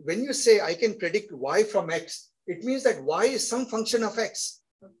 When you say I can predict Y from X, it means that Y is some function of X.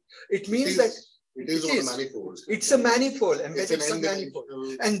 It means that it is on a manifold. It's a manifold, embedded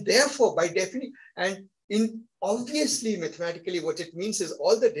submanifold. And therefore, by definition, and obviously mathematically, what it means is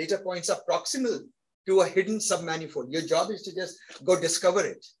all the data points are proximal to a hidden submanifold. Your job is to just go discover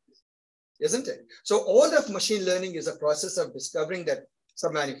it, isn't it? So all of machine learning is a process of discovering that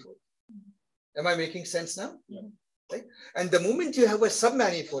submanifold. Am I making sense now? Yeah. Right? And the moment you have a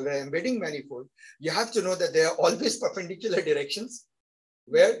submanifold, an embedding manifold, you have to know that there are always perpendicular directions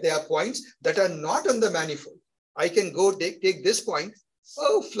where there are points that are not on the manifold. I can go take this point,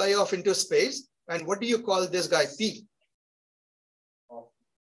 fly off into space. And what do you call this guy? P.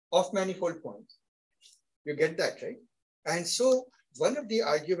 Off manifold point. You get that, right? And so one of the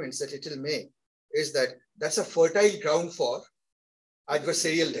arguments that it will make is that that's a fertile ground for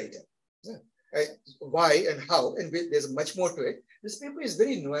adversarial data. Yeah. Why and how, and there's much more to it. This paper is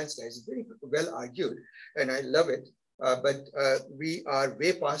very nuanced, guys. It's very well argued, and I love it. But we are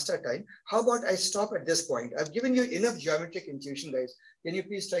way past our time. How about I stop at this point? I've given you enough geometric intuition, guys. Can you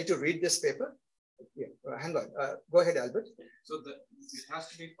please try to read this paper? Yeah, hang on. Go ahead, Albert. So it has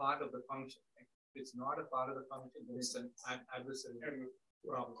to be part of the function. Right? If it's not a part of the function, then it's an adversarial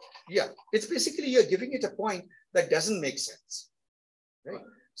problem. Yeah, it's basically you're giving it a point that doesn't make sense, right?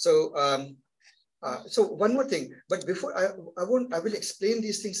 So, so one more thing. But before I will explain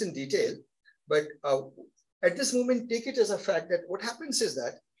these things in detail. But at this moment, take it as a fact that what happens is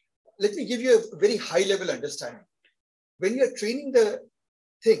that, let me give you a very high level understanding. When you're training the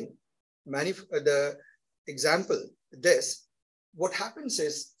thing, the example, what happens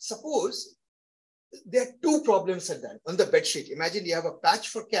is, suppose there are two problems at that on the bed sheet. Imagine you have a patch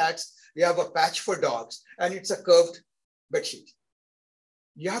for cats, you have a patch for dogs, and it's a curved bed sheet.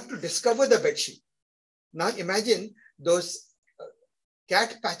 You have to discover the bed sheet. Now imagine those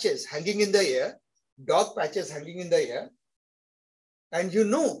cat patches hanging in the air, dog patches hanging in the air, and you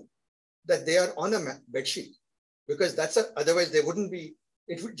know that they are on a bed sheet, because otherwise they wouldn't be,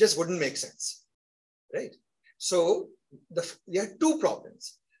 just wouldn't make sense, right? So you have two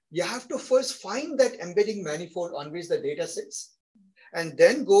problems. You have to first find that embedding manifold on which the data sits, and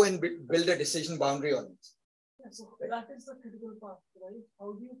then go and build a decision boundary on it. Yeah, so that is the critical part, right?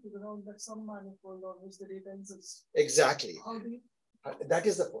 How do you figure out that some manifold on which the data exists? Exactly. How do you? That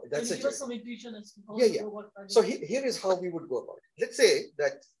is the point. That's Can you give us some intuition as to how yeah, to yeah. go about that? So here is how we would go about it. Let's say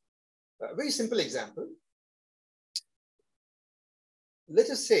that a very simple example. Let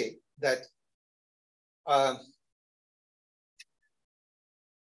us say that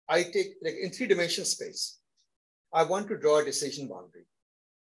I take, like in 3-dimensional space, I want to draw a decision boundary.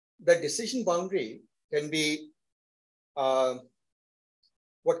 That decision boundary can be, what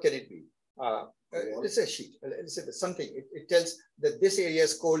can it be? Let's say a sheet. Let's say something. It tells that this area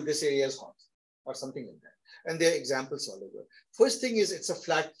is cold, this area is hot, or something like that. And there are examples all over. First thing is it's a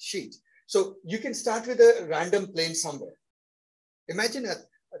flat sheet. So you can start with a random plane somewhere. Imagine a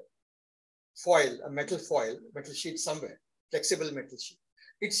foil, a metal sheet somewhere, flexible metal sheet.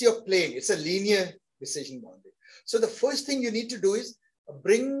 It's your plane. It's a linear decision boundary. So the first thing you need to do is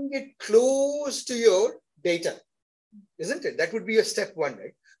bring it close to your data, isn't it? That would be your step one,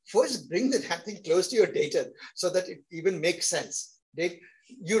 right? First, bring the damn thing close to your data so that it even makes sense.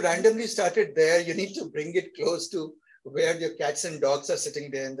 You randomly started there. You need to bring it close to where your cats and dogs are sitting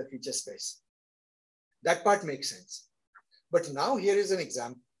there in the feature space. That part makes sense. But now here is an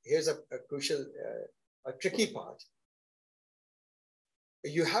example. Here's a crucial, a tricky part.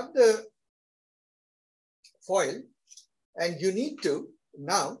 You have the foil and you need to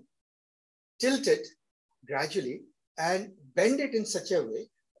now tilt it gradually and bend it in such a way,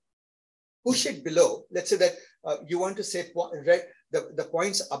 push it below. Let's say that you want to say the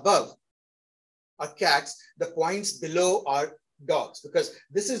points above are cats, the points below are dogs, because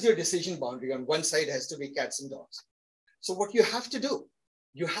this is your decision boundary. On one side has to be cats and dogs. So what you have to do,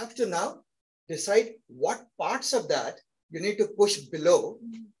 you have to now decide what parts of that you need to push below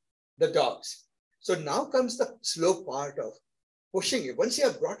the dogs. So now comes the slow part of pushing it. Once you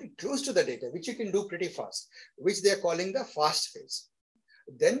have brought it close to the data, which you can do pretty fast, which they're calling the fast phase.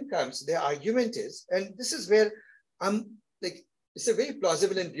 Then comes the argument is, and this is where I'm like, it's a very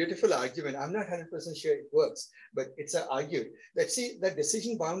plausible and beautiful argument. I'm not 100% sure it works, but it's an argument that, see, the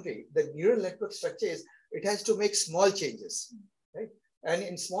decision boundary, the neural network structure is, it has to make small changes, right? And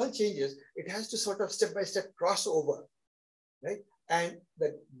in small changes, it has to sort of step-by-step cross over, right? And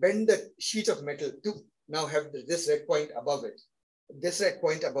bend the sheet of metal to now have this red point above it, this red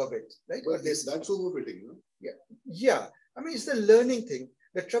point above it, right? But that's overfitting, no? Yeah. Yeah. I mean, it's the learning thing.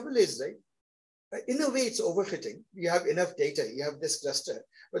 The trouble is, right, in a way, it's overfitting. You have enough data, you have this cluster.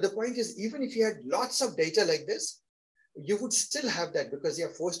 But the point is, even if you had lots of data like this, you would still have that because you're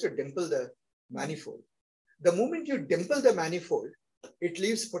forced to dimple the manifold. The moment you dimple the manifold, it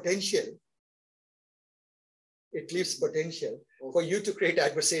leaves potential. It leaves potential for you to create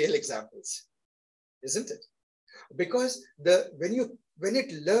adversarial examples, isn't it? Because when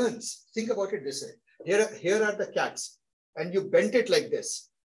it learns, think about it this way. Here are the cats, and you bent it like this,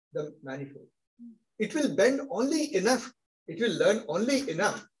 the manifold. It will bend only enough. It will learn only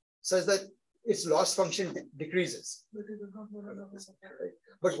enough such that its loss function decreases.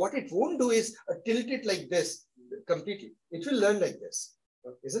 But what it won't do is tilt it like this completely. It will learn like this,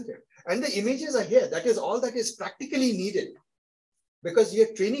 isn't it? And the images are here. That is all that is practically needed because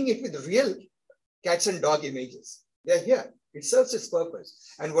you're training it with real cats and dog images. They're here. It serves its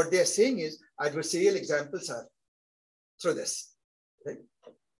purpose. And what they're saying is adversarial examples are through this. Right?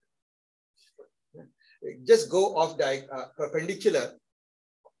 Just go off perpendicular,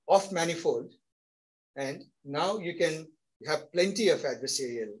 off manifold, and now you can have plenty of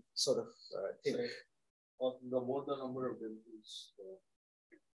adversarial sort of thing. The more the number of dimples,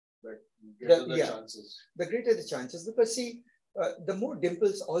 the greater the chances. The greater the chances, because see, the more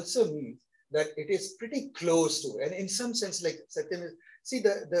dimples also mean that it is pretty close to, and in some sense, like Satyam is, see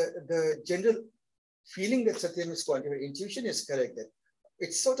the general feeling that Satyam is quantifying, intuition is correct, that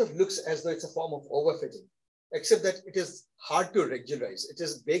it sort of looks as though it's a form of overfitting, except that it is hard to regularize. It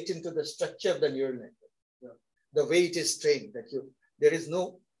is baked into the structure of the neural network. Yeah. The way it is trained, that there is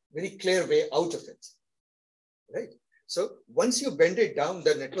no very clear way out of it, right? So once you bend it down,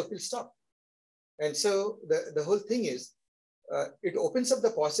 the network will stop. And so the whole thing is, it opens up the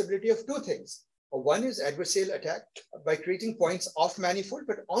possibility of two things. One is adversarial attack by creating points off manifold,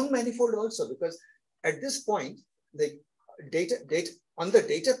 but on manifold also, because at this point, the data on the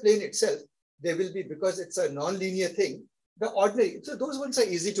data plane itself, there will be, because it's a non-linear thing, the ordinary, so those ones are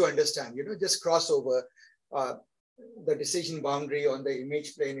easy to understand, just cross over the decision boundary on the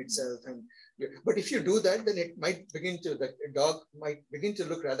image plane itself. But if you do that, then it might the dog might begin to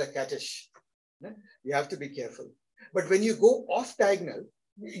look rather cattish. You have to be careful. But when you go off diagonal,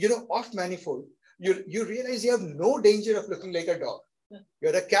 off manifold, you realize you have no danger of looking like a dog.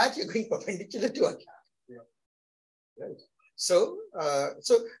 You're a cat, you're going perpendicular to a cat. Yeah. Right. So,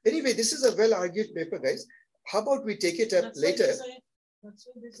 anyway, this is a well-argued paper, guys. How about we take it up later? That's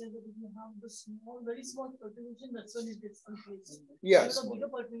why they say that if you have the very small perturbation, that's when it gets confused. Yes. If you have a bigger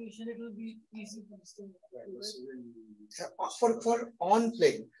perturbation, it will be easy to distinguish. Right? For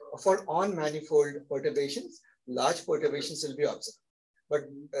on-plane, for on-manifold perturbations, large perturbations will be observed. But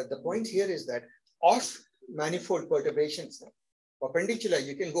the point here is that off-manifold perturbations, perpendicular,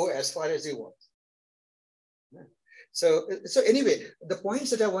 you can go as far as you want. So anyway, the points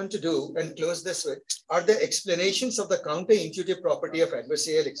that I want to do and close this with are the explanations of the counterintuitive property of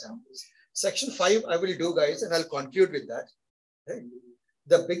adversarial examples. Section 5 I will do, guys, and I'll conclude with that. Right?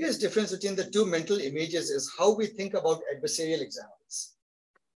 The biggest difference between the two mental images is how we think about adversarial examples.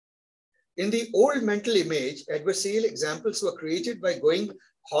 In the old mental image, adversarial examples were created by going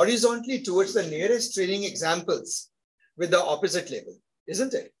horizontally towards the nearest training examples with the opposite label,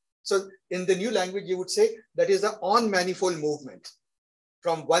 isn't it? So in the new language, you would say that is the on manifold movement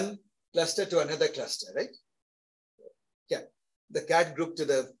from one cluster to another cluster, right? Yeah, the cat group to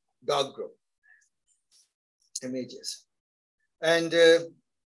the dog group images. And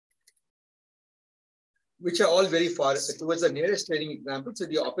which are all very far towards the nearest training examples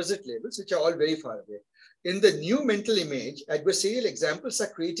with the opposite labels, which are all very far away. In the new mental image, adversarial examples are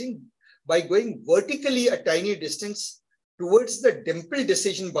creating by going vertically a tiny distance towards the dimpled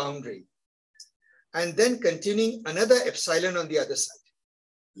decision boundary and then continuing another epsilon on the other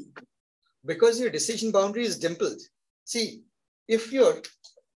side. Because your decision boundary is dimpled. See, if you're,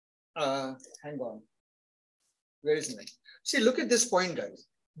 hang on, where is it? See, look at this point, guys.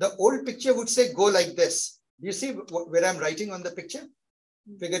 The old picture would say, go like this. Do you see where I'm writing on the picture?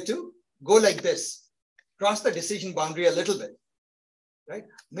 Figure 2, go like this. Cross the decision boundary a little bit, right?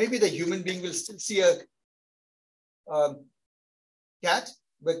 Maybe the human being will still see a cat,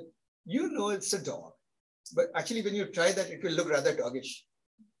 but you know it's a dog. But actually, when you try that, it will look rather doggish,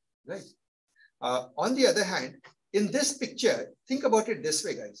 right? On the other hand, in this picture, think about it this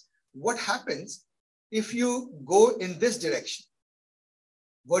way, guys. What happens if you go in this direction?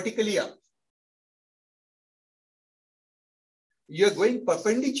 Vertically up. You're going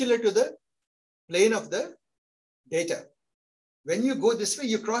perpendicular to the plane of the data. When you go this way,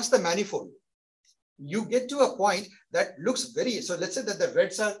 you cross the manifold. You get to a point that looks very, so let's say that the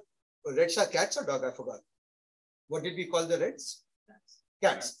reds are cats or dog, I forgot. What did we call the reds?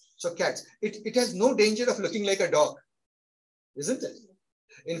 Cats. So cats. It has no danger of looking like a dog, isn't it?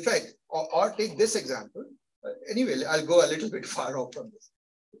 In fact, or take this example. Anyway, I'll go a little bit far off from this.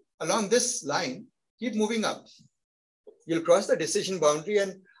 Along this line, keep moving up. You'll cross the decision boundary,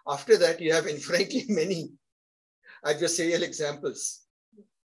 and after that, you have infinitely many adversarial examples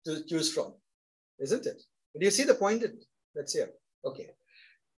to choose from, isn't it? Do you see the point that's here? Okay.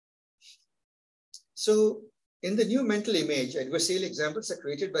 So in the new mental image, adversarial examples are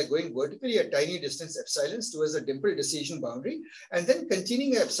created by going vertically a tiny distance epsilons towards the dimpled decision boundary and then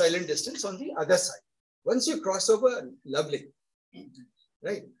continuing an epsilon distance on the other side. Once you cross over, lovely,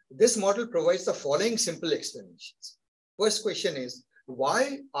 right? This model provides the following simple explanations. First question is,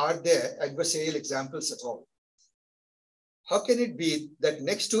 why are there adversarial examples at all? How can it be that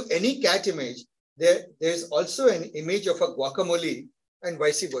next to any cat image, there's also an image of a guacamole and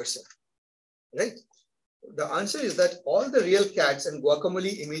vice versa, right? The answer is that all the real cats and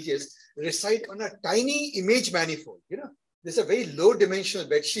guacamole images reside on a tiny image manifold. You know, there's a very low dimensional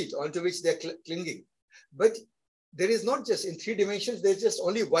bed sheet onto which they're clinging. But there is not just in 3 dimensions, there's just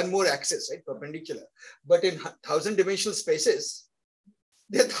only one more axis, right? Perpendicular. But in 1,000 dimensional spaces,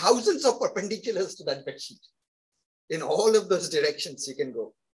 there are thousands of perpendiculars to that bed sheet. In all of those directions you can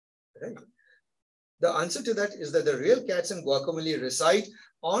go, right? The answer to that is that the real cats and guacamole reside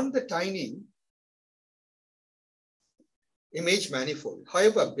on the tiny image manifold.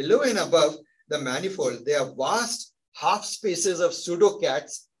 However, below and above the manifold, there are vast half spaces of pseudo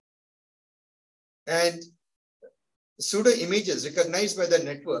cats and pseudo images recognized by the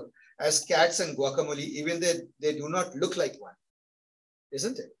network as cats and guacamole, even though they do not look like one,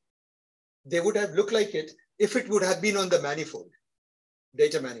 isn't it? They would have looked like it if it would have been on the manifold,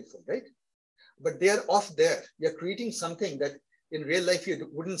 data manifold, right? But they are off there. You're creating something that in real life you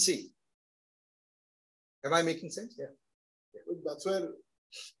wouldn't see. Am I making sense? Yeah. That's where,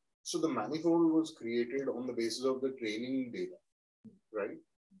 so the manifold was created on the basis of the training data, right?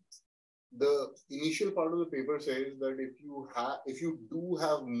 The initial part of the paper says that if you do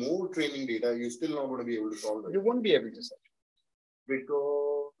have more training data, you're still not going to be able to solve it. You won't be able to solve it.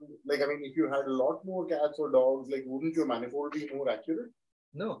 Because, like, I mean, if you had a lot more cats or dogs, like, wouldn't your manifold be more accurate?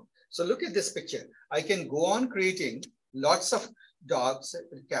 No. So look at this picture. I can go on creating lots of dogs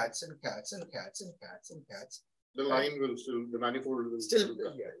and cats and cats and cats and cats and cats. The line will still, the manifold will still,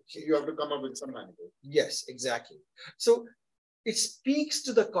 yeah. You have to come up with some manifold. Yes, exactly. So it speaks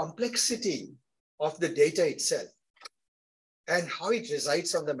to the complexity of the data itself and how it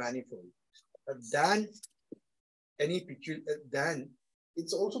resides on the manifold than any than.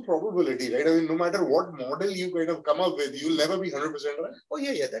 It's also probability, right? I mean, no matter what model you kind of come up with, you'll never be 100% right. Oh,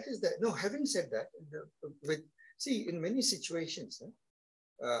 yeah, that is that. No, having said that, see, in many situations,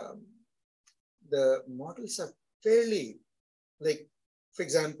 the models are fairly, like, for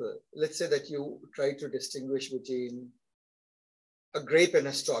example, let's say that you try to distinguish between a grape and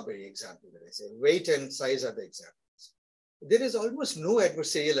a strawberry example that I say. Weight and size are the examples. there is almost no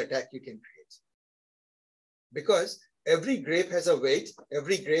adversarial attack you can create. Because every grape has a weight,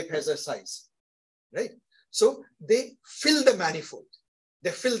 every grape has a size, right? So they fill the manifold,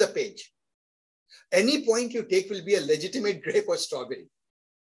 they fill the page. Any point you take will be a legitimate grape or strawberry,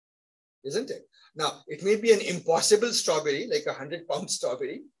 isn't it? Now, it may be an impossible strawberry, like a 100-pound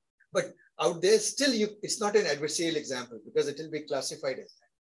strawberry, but out there still, it's not an adversarial example because it will be classified as that.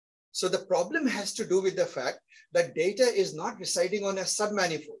 So the problem has to do with the fact that data is not residing on a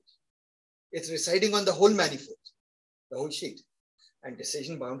sub-manifold. It's residing on the whole manifold, the whole sheet. And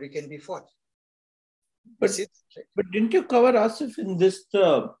decision boundary can be fought. But didn't you cover, Asif, in this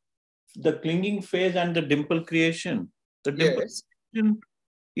the clinging phase and the dimple creation? The dimple creation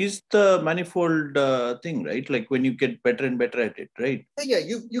is the manifold thing, right? Like when you get better and better at it, right? Yeah,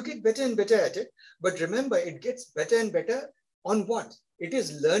 you get better and better at it. But remember, it gets better and better on what? It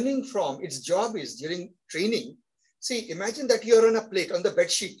is learning from, its job is during training. See, imagine that you're on a plate, on the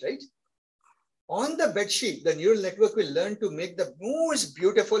bed sheet, right? On the bed sheet, the neural network will learn to make the most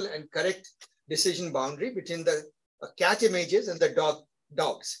beautiful and correct decision boundary between the cat images and the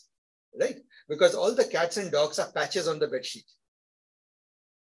dogs, right? Because all the cats and dogs are patches on the bed sheet.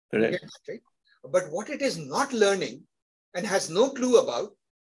 Correct. Right? But what it is not learning and has no clue about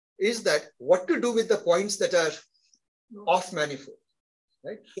is that what to do with the points that are off manifold,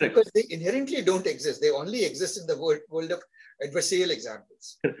 right? Correct. Because they inherently don't exist. They only exist in the world of adversarial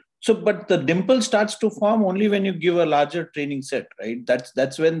examples. So, but the dimple starts to form only when you give a larger training set, right?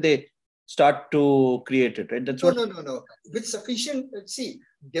 That's when they start to create it, right? That's No. With sufficient, see,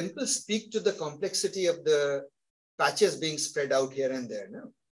 dimples speak to the complexity of the patches being spread out here and there,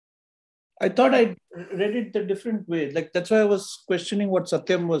 no? I thought I read it the different way. Like, that's why I was questioning what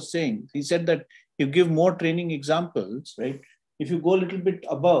Satyam was saying. He said that you give more training examples, right? If you go a little bit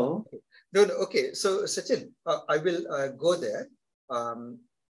above. No, okay. So, Sachin, I will go there.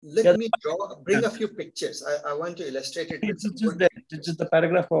 Let me bring a few pictures. I want to illustrate it. This is the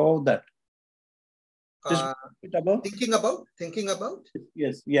paragraph of that. Thinking about?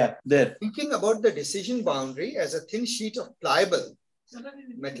 Yes, yeah, there. Thinking about the decision boundary as a thin sheet of pliable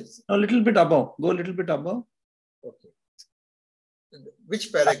metal. A little bit above. Go a little bit above. Okay.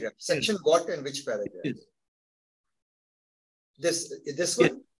 Which paragraph? Section what and which paragraph? This one?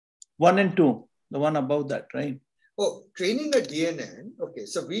 Yes. 1 and 2. The one above that, right? Oh, training a DNN. Okay,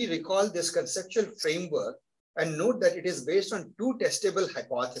 so we recall this conceptual framework and note that it is based on two testable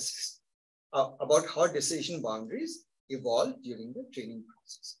hypotheses about how decision boundaries evolve during the training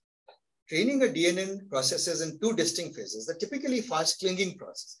process. Training a DNN processes in two distinct phases, the typically fast clinging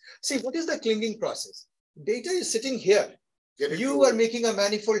process. See, what is the clinging process? Data is sitting here. You are making a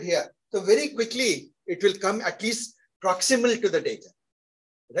manifold here. So very quickly, it will come at least proximal to the data,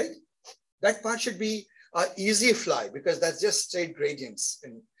 right? That part should be easy fly because that's just straight gradients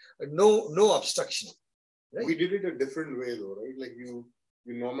and no obstruction. Right? We did it a different way though, right? Like you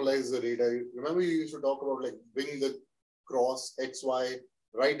normalize the data. Remember you used to talk about like bring the cross XY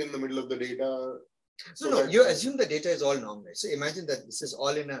right in the middle of the data. So you assume the data is all normalized. So imagine that this is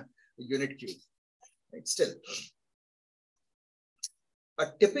all in a unit cube, right? Still. A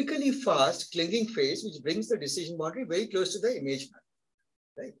typically fast clinging phase, which brings the decision boundary very close to the image map,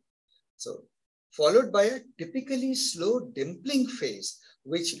 right? So followed by a typically slow dimpling phase,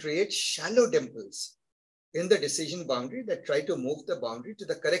 which creates shallow dimples in the decision boundary that try to move the boundary to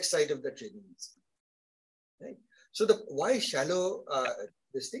the correct side of the training instance, right? So why shallow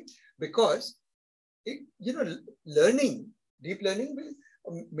this thing? Because deep learning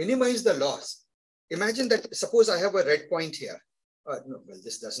will minimize the loss. Imagine that, suppose I have a red point here. No, well,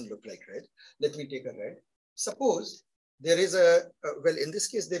 this doesn't look like red. Let me take a red. Suppose there is well, in this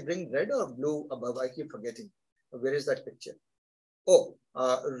case, they bring red or blue above. I keep forgetting. Where is that picture? Oh,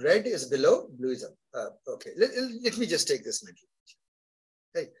 red is below, blue is up. Okay, let me just take this middle picture.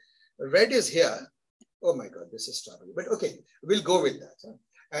 Hey, red is here. Oh my God, this is strawberry. But okay, we'll go with that. Huh?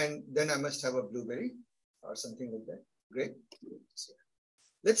 And then I must have a blueberry or something like that. Grape.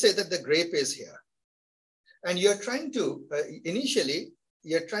 Let's say that the grape is here. And you're trying to, initially,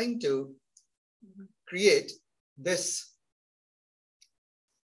 you're trying to create this.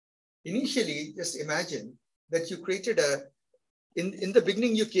 Initially, just imagine that you created in the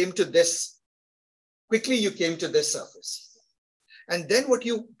beginning, you came to this, quickly you came to this surface. And then what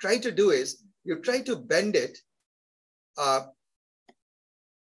you try to do is, you try to bend it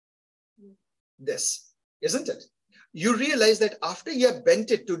this, isn't it? You realize that after you have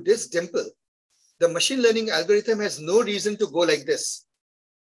bent it to this dimple, the machine learning algorithm has no reason to go like this.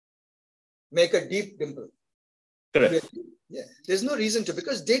 Make a deep dimple. Correct. Yeah, there's no reason to,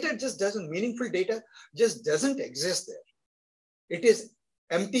 because data just doesn't, meaningful data just doesn't exist there. It is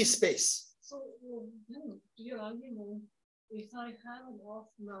empty space. So, to your argument, if I have an off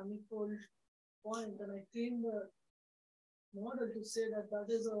manifold point and I train the model to say that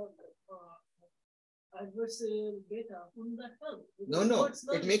that is a adversarial data, wouldn't that help? No,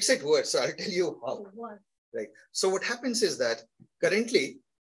 it makes it worse. So I'll tell you how. Why? Right. So what happens is that currently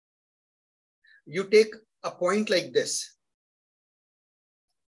you take a point like this.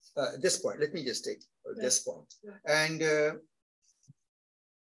 This point, let me just take this point. And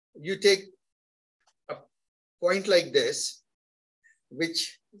you take a point like this,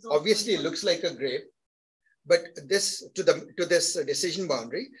 which obviously looks like a grape, but this to this decision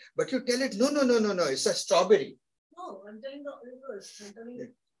boundary, but you tell it, no, it's a strawberry. No, I'm telling the inverse. I'm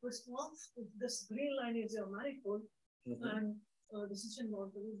telling first off, if this green line is your manifold and decision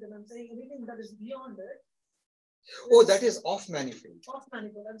boundary, then I'm saying anything that is beyond it. Oh, that is off manifold. Off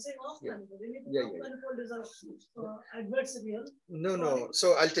manifold. I'm saying off manifold. Anything off manifold is a adversarial. No.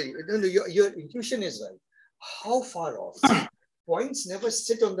 So I'll tell you. No, your intuition is right. How far off? Points never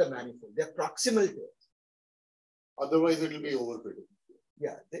sit on the manifold. They're proximal to it. Otherwise, it will be overfitting.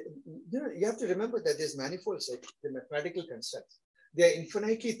 Yeah. You have to remember that these manifolds, like the mathematical constructs, they're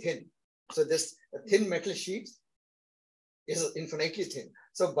infinitely thin. So this thin metal sheet is infinitely thin.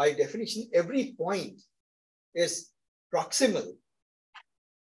 So by definition, every point is proximal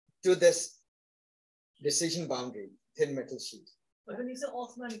to this decision boundary, thin metal sheet. But when you say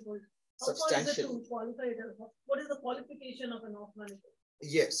off manifold, how far is it to qualify it? What is the qualification of an off manifold?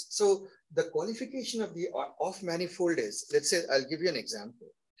 Yes. So the qualification of the off manifold is, let's say, I'll give you an example.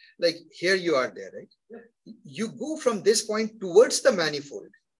 Like here you are there, right? Yeah. You go from this point towards the manifold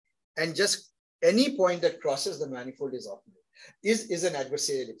and just any point that crosses the manifold is off manifold, is an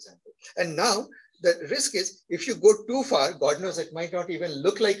adversarial example. And now the risk is if you go too far, God knows it might not even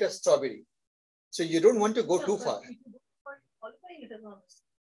look like a strawberry. So you don't want to go too far.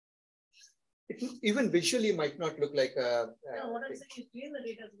 It even visually might not look like a. What I'm saying is clean the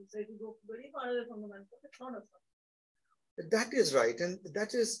data. So if you go very far away from the manifold, it's not a strawberry. That is right. And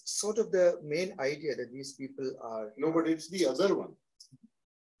that is sort of the main idea that these people are. No, but it's the other one.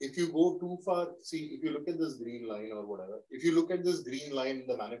 If you go too far, see, if you look at this green line or whatever, if you look at this green line in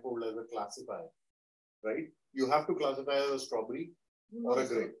the manifold as a classifier, right? You have to classify as a strawberry or a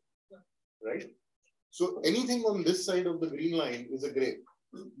grape, right? So anything on this side of the green line is a grape.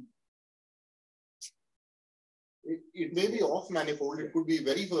 It may be off manifold, it could be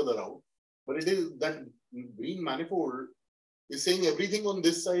very further out, but it is that green manifold is saying everything on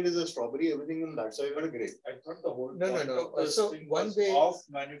this side is a strawberry, everything on that side is a grape. I thought the whole no. So one way off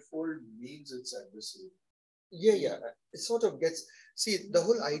manifold means it's adversarial. Yeah. It sort of gets, see, the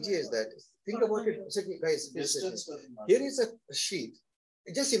whole idea is that, think about it, so guys, here is a sheet.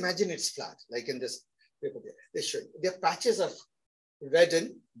 Just imagine it's flat, like in this paper there. They show you. There are patches of red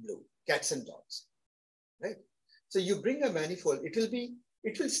and blue, cats and dogs, right? So you bring a manifold,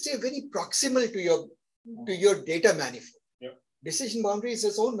 it will stay very proximal to your data manifold. Yeah. Decision boundary is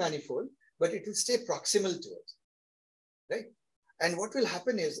its own manifold, but it will stay proximal to it, right? And what will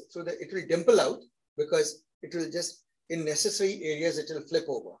happen is, it will dimple out because it will just, in necessary areas, it will flip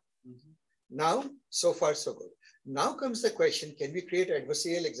over. Now, so far, so good. Now comes the question, can we create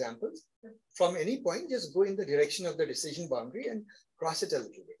adversarial examples? From any point, just go in the direction of the decision boundary and cross it a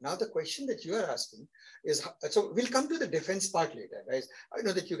little bit. Now, the question that you are asking is, so we'll come to the defense part later, guys. I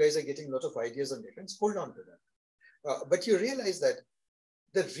know that you guys are getting a lot of ideas on defense. Hold on to that. But you realize that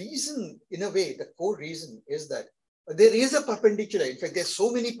the reason, in a way, the core reason is that there is a perpendicular. In fact, there's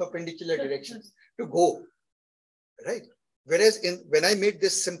so many perpendicular directions to go, right? Whereas when I made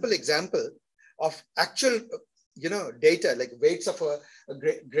this simple example of actual, data like weights of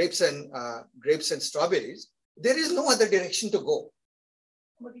grapes and strawberries, there is no other direction to go.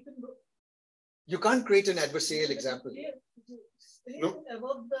 But you can go. You can't create an adversarial example. Anything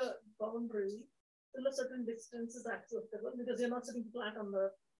above the boundary, till a certain distance is acceptable because you're not sitting flat on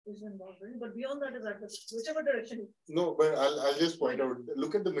the decision boundary. But beyond that is acceptable, whichever direction. No, but I'll just point out.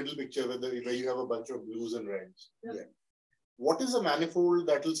 Look at the middle picture where you have a bunch of blues and reds. Yeah. What is a manifold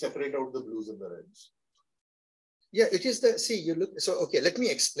that will separate out the blues and the reds? Yeah, it is the, see, you look, so, okay, let me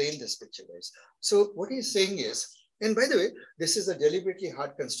explain this picture, guys. So what he's saying is, and by the way, this is a deliberately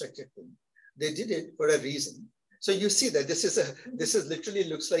hard constructed thing. They did it for a reason. So you see that this is literally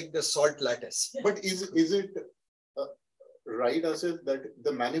looks like the salt lattice. But is it right, Asif, that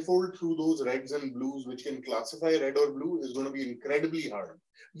the manifold through those reds and blues, which can classify red or blue, is going to be incredibly hard?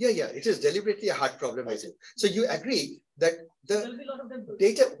 Yeah, it is deliberately a hard problem, I think. So you agree that the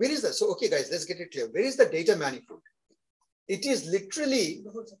data, where is that? So, okay, guys, let's get it clear. Where is the data manifold? It is literally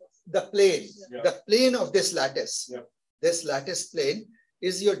the plane of this lattice. Yeah. this lattice plane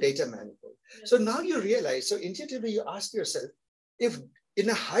is your data manifold. So now you realize, so intuitively you ask yourself, if in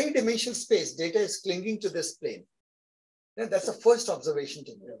a high dimensional space, data is clinging to this plane, then that's the first observation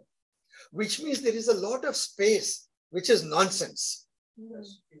to make, which means there is a lot of space which is nonsense.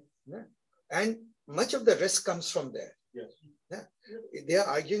 Yeah. And much of the risk comes from there. Yes. Yeah. They are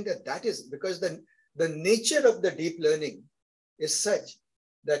arguing that that is because the nature of the deep learning is such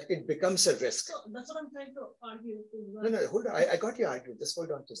that it becomes a risk. So that's what I'm trying to argue. No, hold on. I got your argument. Just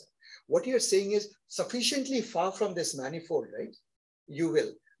hold on to that. What you're saying is sufficiently far from this manifold, right? You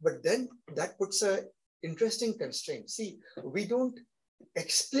will. But then that puts a interesting constraint. See, we don't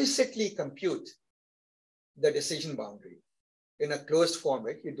explicitly compute the decision boundary in a closed form,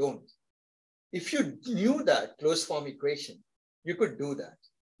 right? You don't. If you knew that closed form equation, you could do that.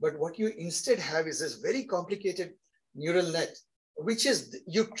 But what you instead have is this very complicated neural net, which is,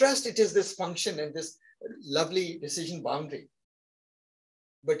 you trust it is this function and this lovely decision boundary,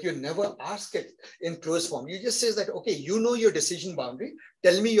 but you never ask it in closed form. You just say that, okay, you know your decision boundary,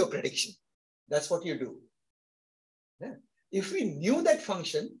 tell me your prediction. That's what you do. Yeah. If we knew that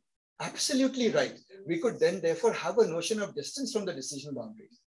function, absolutely right, we could then therefore have a notion of distance from the decision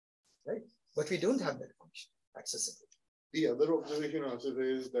boundaries, right? But we don't have that function accessible. The other observation also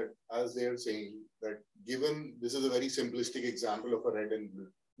is that, as they are saying, that given this is a very simplistic example of a red and blue,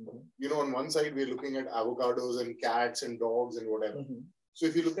 you know, on one side, we're looking at avocados and cats and dogs and whatever. So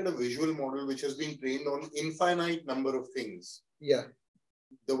if you look at a visual model which has been trained on infinite number of things, yeah,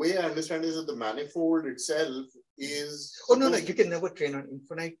 the way I understand is that the manifold itself is... Oh, no, you can never train on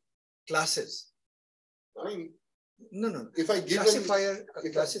infinite classes. I mean, no. If I give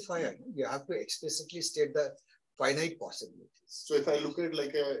classifier, you have to explicitly state the finite possibilities. So if I look at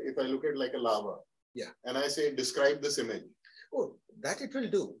like a lava, yeah, and I say describe this image, oh, that it will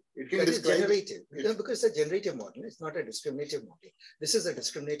do. It can that describe is generative. Because it's a generative model. It's not a discriminative model. This is a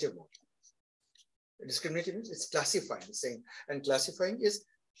discriminative model. Discriminative means it's classifying, saying, and classifying is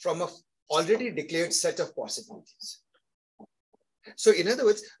from a already declared set of possibilities. So in other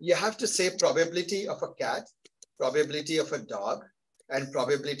words, you have to say probability of a cat, probability of a dog, and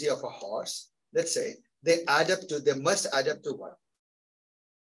probability of a horse. Let's say they must add up to 1.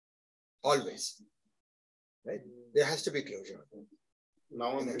 Always. Right? There has to be closure.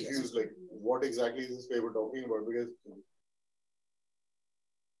 Now I'm confused, like what exactly is this paper talking about? Because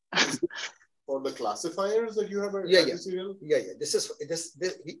for the classifiers that you have serial? Yeah.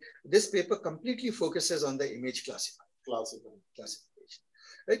 This paper completely focuses on the image classification.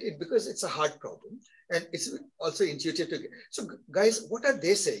 Right? Because it's a hard problem and it's also intuitive to get. So guys, what are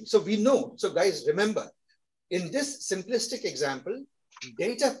they saying? So we know. So guys, remember, in this simplistic example,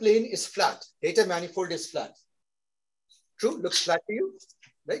 data plane is flat. Data manifold is flat. True? Looks flat to you?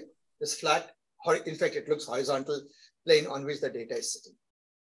 Right? It's flat. In fact, it looks horizontal plane on which the data is sitting.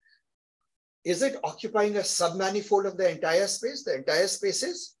 Is it occupying a submanifold of the entire space? The entire space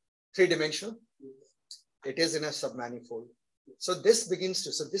is 3-dimensional. It is in a submanifold. So this begins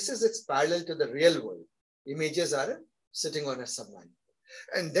to, so this is its parallel to the real world. Images are sitting on a submanifold.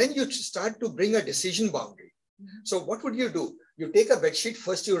 And then you start to bring a decision boundary. So what would you do? You take a bedsheet,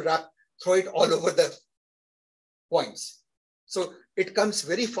 first you throw it all over the points. So it comes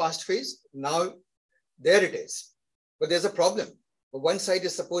very fast phase. Now there it is. But there's a problem. One side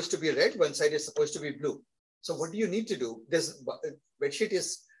is supposed to be red, one side is supposed to be blue. So what do you need to do? This bedsheet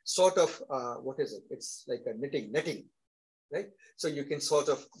is sort of, what is it? It's like a netting, right? So you can sort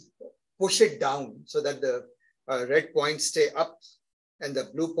of push it down so that the red points stay up and the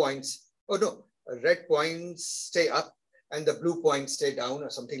blue points, red points stay up and the blue points stay down or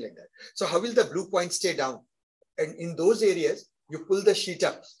something like that. So how will the blue points stay down? And in those areas, you pull the sheet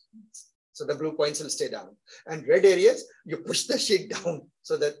up. So the blue points will stay down. And red areas, you push the sheet down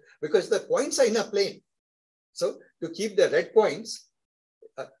so that, because the points are in a plane. So to keep the red points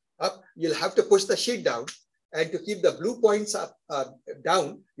up, you'll have to push the sheet down. And to keep the blue points up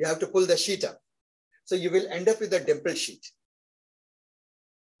down, you have to pull the sheet up. So you will end up with a dimpled sheet.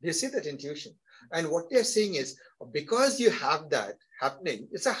 Do you see that intuition? And what they're saying is, because you have that happening,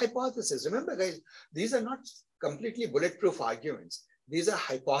 it's a hypothesis. Remember, guys, these are not completely bulletproof arguments. These are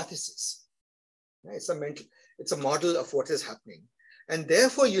hypotheses. It's a model of what is happening. And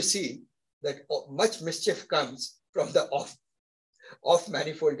therefore, you see that much mischief comes from the off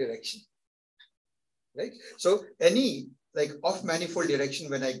manifold direction. Right? So any off manifold direction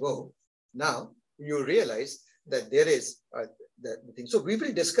when I go, now you realize that there is the thing. So we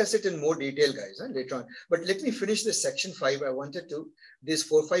will discuss it in more detail, guys, later on. But let me finish this section 5. I wanted to, these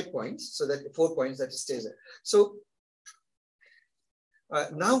 4-5 points, so that 4 points that stays there. So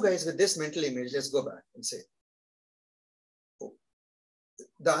now, guys, with this mental image, let's go back and say,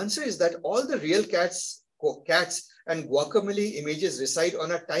 The answer is that all the real cats and guacamole images reside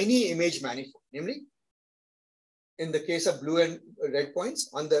on a tiny image manifold, namely, in the case of blue and red points,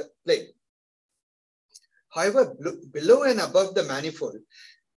 on the plane. However, below and above the manifold,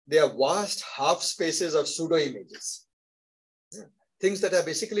 there are vast half spaces of pseudo images, things that are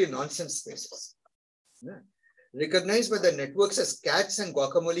basically nonsense spaces, recognized by the networks as cats and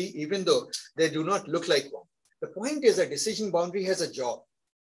guacamole, even though they do not look like one. The point is a decision boundary has a job.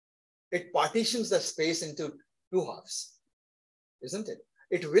 It partitions the space into two halves, isn't it?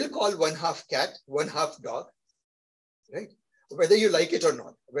 It will call one half cat, one half dog, right? Whether you like it or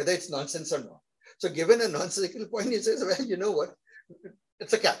not, whether it's nonsense or not. So given a nonsensical point, it says, well, you know what?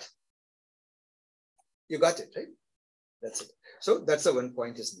 It's a cat. You got it, right? That's it. So that's the one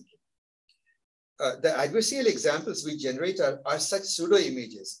point is making. The adversarial examples we generate are such pseudo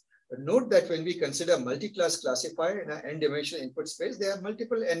images. Note that when we consider multi-class classifier in an n-dimensional input space, there are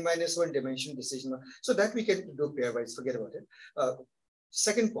multiple n-1 dimension decision. So that we can do pairwise, forget about it.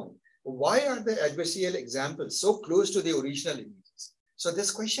 Second point, why are the adversarial examples so close to the original images? So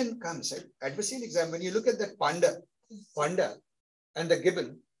this question comes, right? Adversarial example, when you look at that panda and the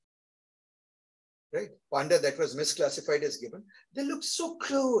gibbon, right? Panda that was misclassified as gibbon, they look so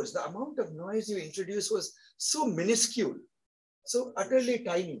close. The amount of noise you introduced was so minuscule, so utterly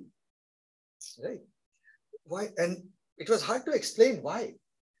tiny, right? Why? And it was hard to explain why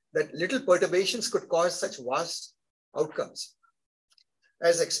that little perturbations could cause such vast outcomes.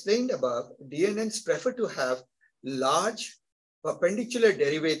 As explained above, DNNs prefer to have large perpendicular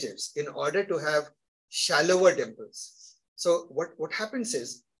derivatives in order to have shallower dimples. So what happens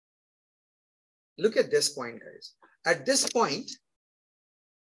is, look at this point, guys. At this point,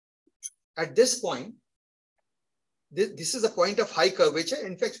 this is a point of high curvature.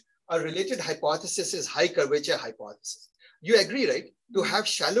 In fact, a related hypothesis is high curvature hypothesis. You agree, right? To have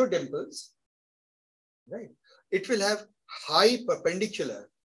shallow dimples, right? It will have high perpendicular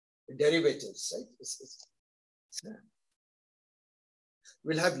derivatives, right?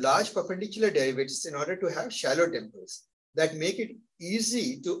 We'll have large perpendicular derivatives in order to have shallow dimples that make it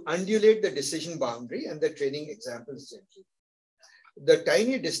easy to undulate the decision boundary and the training examples gently. The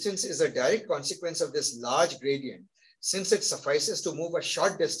tiny distance is a direct consequence of this large gradient, since it suffices to move a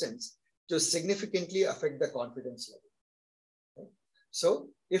short distance to significantly affect the confidence level. Right? So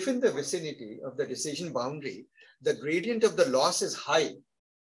if in the vicinity of the decision boundary, the gradient of the loss is high,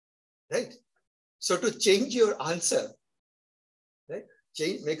 right? So to change your answer, right?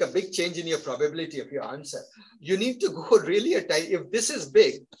 Make a big change in your probability of your answer. You need to go really a tiny, if this is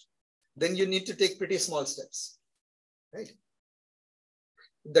big, then you need to take pretty small steps, right?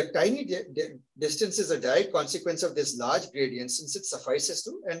 The tiny distance is a direct consequence of this large gradient, since it suffices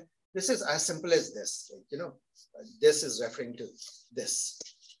to, and this is as simple as this, right? You know, this is referring to this.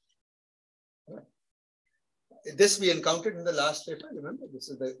 This we encountered in the last paper, remember? This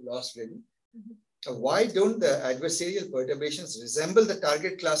is the loss gradient. Why don't the adversarial perturbations resemble the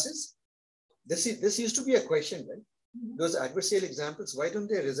target classes? This used to be a question, right? Those adversarial examples, why don't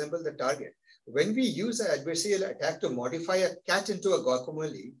they resemble the target? When we use an adversarial attack to modify a cat into a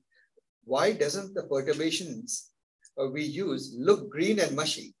guacamole, why doesn't the perturbations we use look green and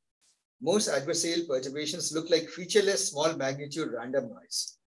mushy? Most adversarial perturbations look like featureless small magnitude random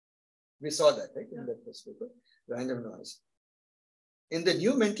noise. We saw that, right? In that first paper, random noise. In the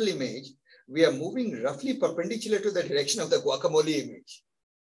new mental image, we are moving roughly perpendicular to the direction of the guacamole image.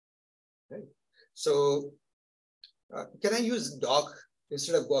 Right? So, can I use dog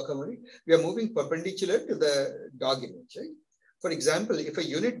instead of guacamole? We are moving perpendicular to the dog image. Right? For example, if a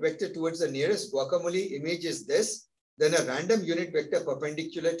unit vector towards the nearest guacamole image is this, then a random unit vector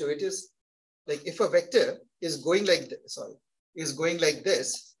perpendicular to it is like if a vector is going like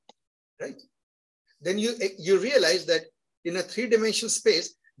this, right? Then you realize that in a three-dimensional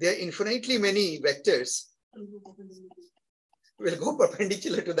space, there are infinitely many vectors will go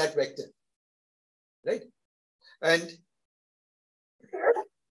perpendicular to that vector, right? And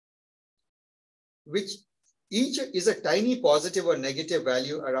which each is a tiny positive or negative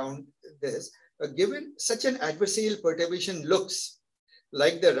value around this. Given such an adversarial perturbation looks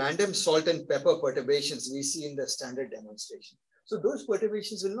like the random salt and pepper perturbations we see in the standard demonstration. So those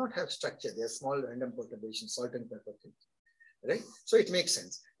perturbations will not have structure. They're small random perturbations, salt and pepper things, right? So it makes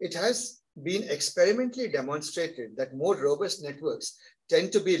sense. It has been experimentally demonstrated that more robust networks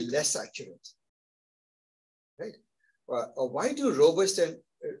tend to be less accurate, right? Why do robustness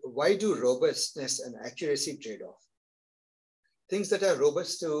and accuracy trade off? Things that are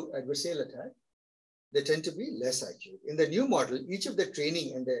robust to adversarial attack, they tend to be less accurate. In the new model, each of the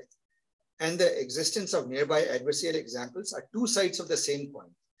training and the existence of nearby adversarial examples are two sides of the same coin.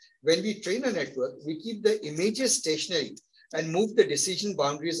 When we train a network, we keep the images stationary and move the decision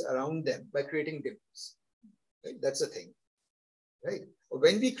boundaries around them by creating dimples. Right? That's the thing. Right?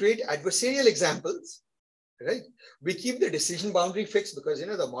 When we create adversarial examples, right, we keep the decision boundary fixed because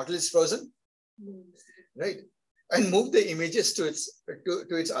the model is frozen, right, and move the images to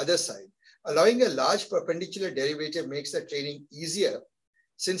its other side. Allowing a large perpendicular derivative makes the training easier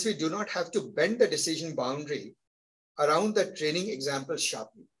since we do not have to bend the decision boundary around the training example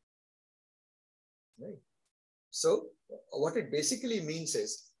sharply. Right. So what it basically means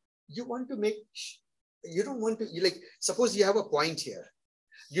is you don't want to, suppose you have a point here.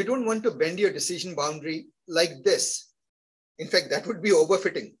 You don't want to bend your decision boundary like this. In fact, that would be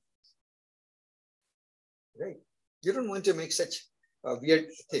overfitting. Right? You don't want to make such weird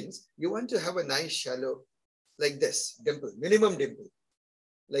things. You want to have a nice shallow, like this, dimple, minimum dimple,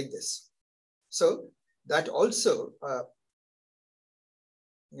 like this. So that also,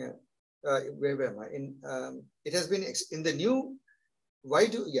 where am I? It has been in the new.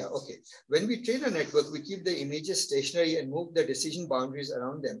 When we train a network, we keep the images stationary and move the decision boundaries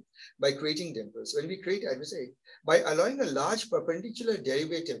around them by creating dimples. When we create adversary, by allowing a large perpendicular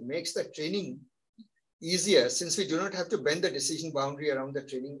derivative makes the training easier since we do not have to bend the decision boundary around the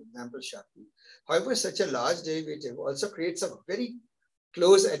training example sharply. However, such a large derivative also creates a very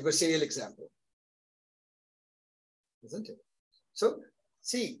close adversarial example, isn't it? So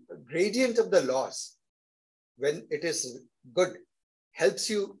see, gradient of the loss, when it is good, helps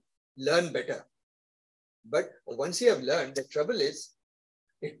you learn better. But once you have learned, the trouble is,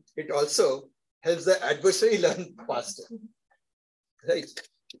 it also helps the adversary learn faster. Right?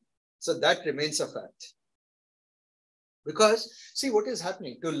 So that remains a fact. Because see what is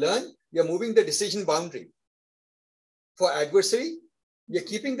happening. To learn, you're moving the decision boundary. For adversary, you're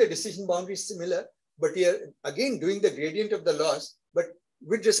keeping the decision boundary similar, but you're again doing the gradient of the loss, but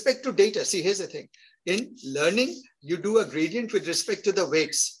with respect to data. See, here's the thing. In learning, you do a gradient with respect to the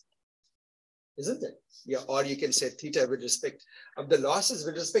weights, isn't it? Yeah, or you can say theta with respect of the losses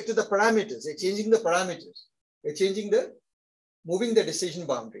with respect to the parameters. You're changing the parameters. You're moving the decision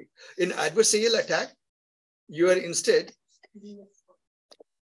boundary. In adversarial attack, you are instead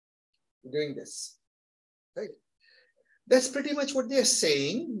doing this, right? That's pretty much what they're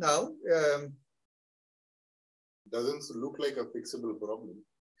saying now. Doesn't look like a fixable problem.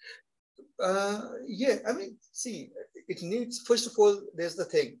 Yeah, I mean, see, it needs, first of all, there's the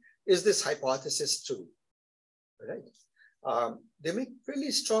thing, is this hypothesis true, right? They make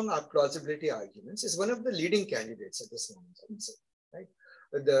really strong plausibility arguments. It's one of the leading candidates at this moment, I would say, right?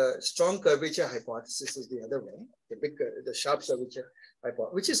 The strong curvature hypothesis is the other one, the sharp curvature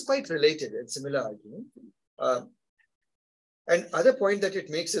hypothesis, which is quite related and similar argument. And other point that it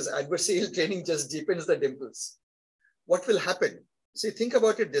makes is adversarial training just deepens the dimples. What will happen? See, think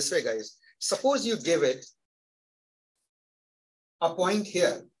about it this way, guys. Suppose you give it a point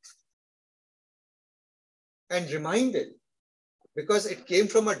here and remind it, because it came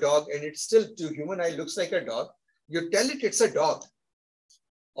from a dog and it still to human eye looks like a dog, you tell it it's a dog.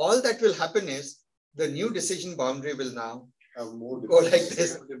 All that will happen is the new decision boundary will now have more go like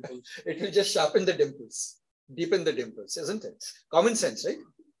this. It will just sharpen the dimples, deepen the dimples, isn't it? Common sense, right?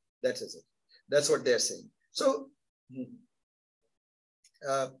 That is it. That's what they're saying. So,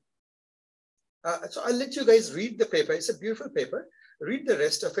 so I'll let you guys read the paper. It's a beautiful paper. Read the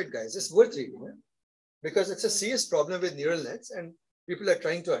rest of it, guys. It's worth reading, because it's a serious problem with neural nets and people are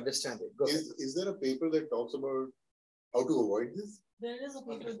trying to understand it. Is there a paper that talks about how to avoid this? There is a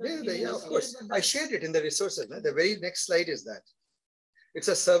paper. Yeah, of course. I shared it in the resources. The very next slide is that. It's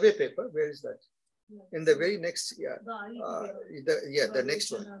a survey paper. Where is that? In the very next, the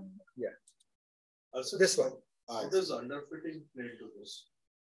next one. Yeah. Also, this one. How does underfitting play into this?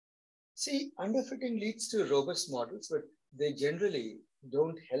 See, underfitting leads to robust models, but they generally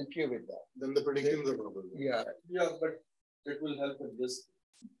don't help you with that. Then the predictions are probably. Yeah. Yeah, but it will help in this.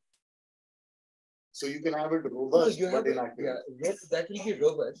 So you can have it robust, but inaccurate. Yeah, that will be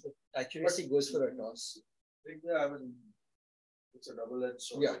robust. Accuracy goes for a toss. Yeah, I mean, it's a double-edged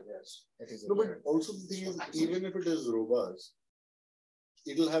sword. Yeah. Yes. No, but also the thing is, even if it is robust,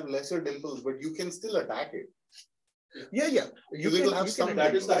 it'll have lesser dimples, but you can still attack it. Yeah. It'll have some.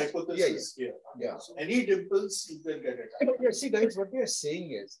 That is the hypothesis here. Yeah. So any dimples, you can get it. Yeah, see, guys, what they are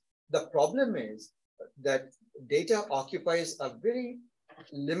saying is the problem is that data occupies a very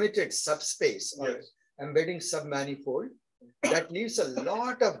limited subspace of embedding submanifold that leaves a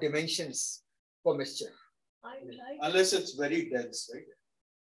lot of dimensions for mischief. Unless it's very dense, right?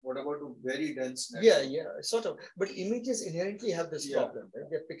 What about a very dense Yeah, network? yeah, sort of. But images inherently have this Yeah. problem, right?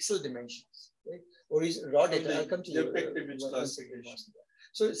 They're pixel dimensions, right? Or is raw data. I'll come to you. Picked image one classification. second.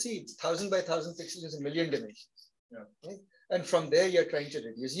 So see, 1,000 by 1,000 pixels is a million dimensions. Yeah. Right? And from there, you're trying to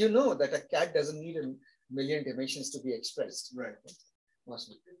reduce. You know that a cat doesn't need a million dimensions to be expressed. Right.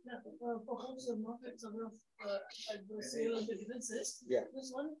 Mostly. Yeah, perhaps the markets of adversarial differences. Yeah.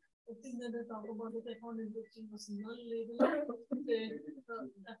 There's one thing that they talk about that I found interesting was null label.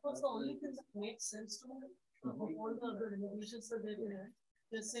 That was the only thing that made sense to me of all the other innovations that they've had.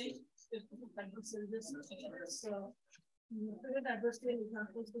 They're saying if adversarial different adversarial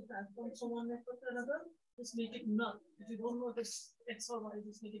examples to transform from one network to another, just make it null. If you don't know if it's X or Y,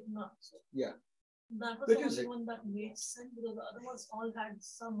 just make it null. Yeah. That was But the is only it? one that made sense because the other ones all had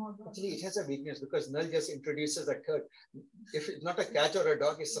some or the Actually, it has a weakness because null just introduces a third. If it's not a cat or a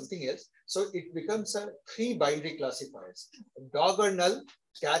dog, it's something else. So it becomes a three binary classifiers: dog or null,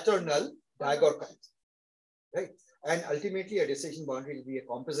 cat or null, tag or cat. Right? And ultimately, a decision boundary will be a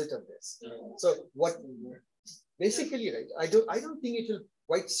composite of this. So what basically, right? I don't think it will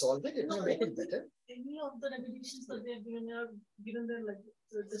quite solve it. It will make it better. any of the regulations that they've given them like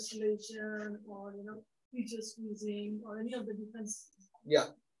the distillation or feature squeezing or any of the defense. Yeah.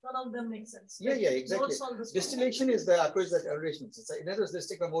 None of them make sense. Yeah, yeah, exactly. Distillation is the approach that evaluation makes. In other words, let's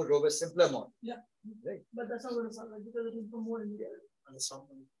take a more robust, simpler model. Yeah. Right. But that's not going to solve it because it will be more in there.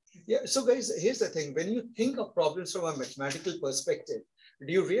 Yeah. So guys, here's the thing. When you think of problems from a mathematical perspective,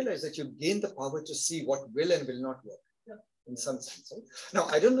 do you realize that you gain the power to see what will and will not work? Yeah. In some sense. Right? Now,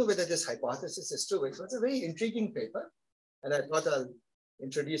 I don't know whether this hypothesis is true. It's a very intriguing paper. And I thought I'll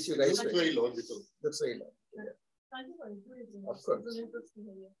introduce you guys. It's very logical. That's very logical. Yeah. Thank you for introducing Of us. course. It's an interesting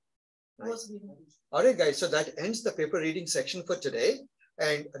area. Nice. All right, guys. So that ends the paper reading section for today.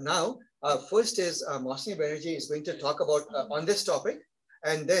 And now, first is Mosni Banerjee is going to talk about on this topic.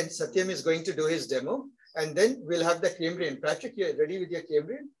 And then Satyam is going to do his demo. And then we'll have the Cambrian. Patrick, you ready with your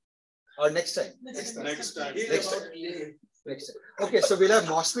Cambrian? Or next time? Next time. Next time. Next time. Okay, so we'll have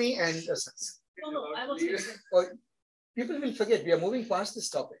Mosni and Satyam. No, I was People will forget. We are moving past this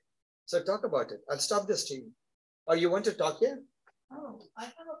topic. So talk about it. I'll stop the stream. Or you want to talk here? Oh, I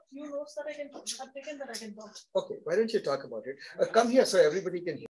have a few notes that I can have taken that I can talk. Okay, why don't you talk about it? Come here so everybody can hear.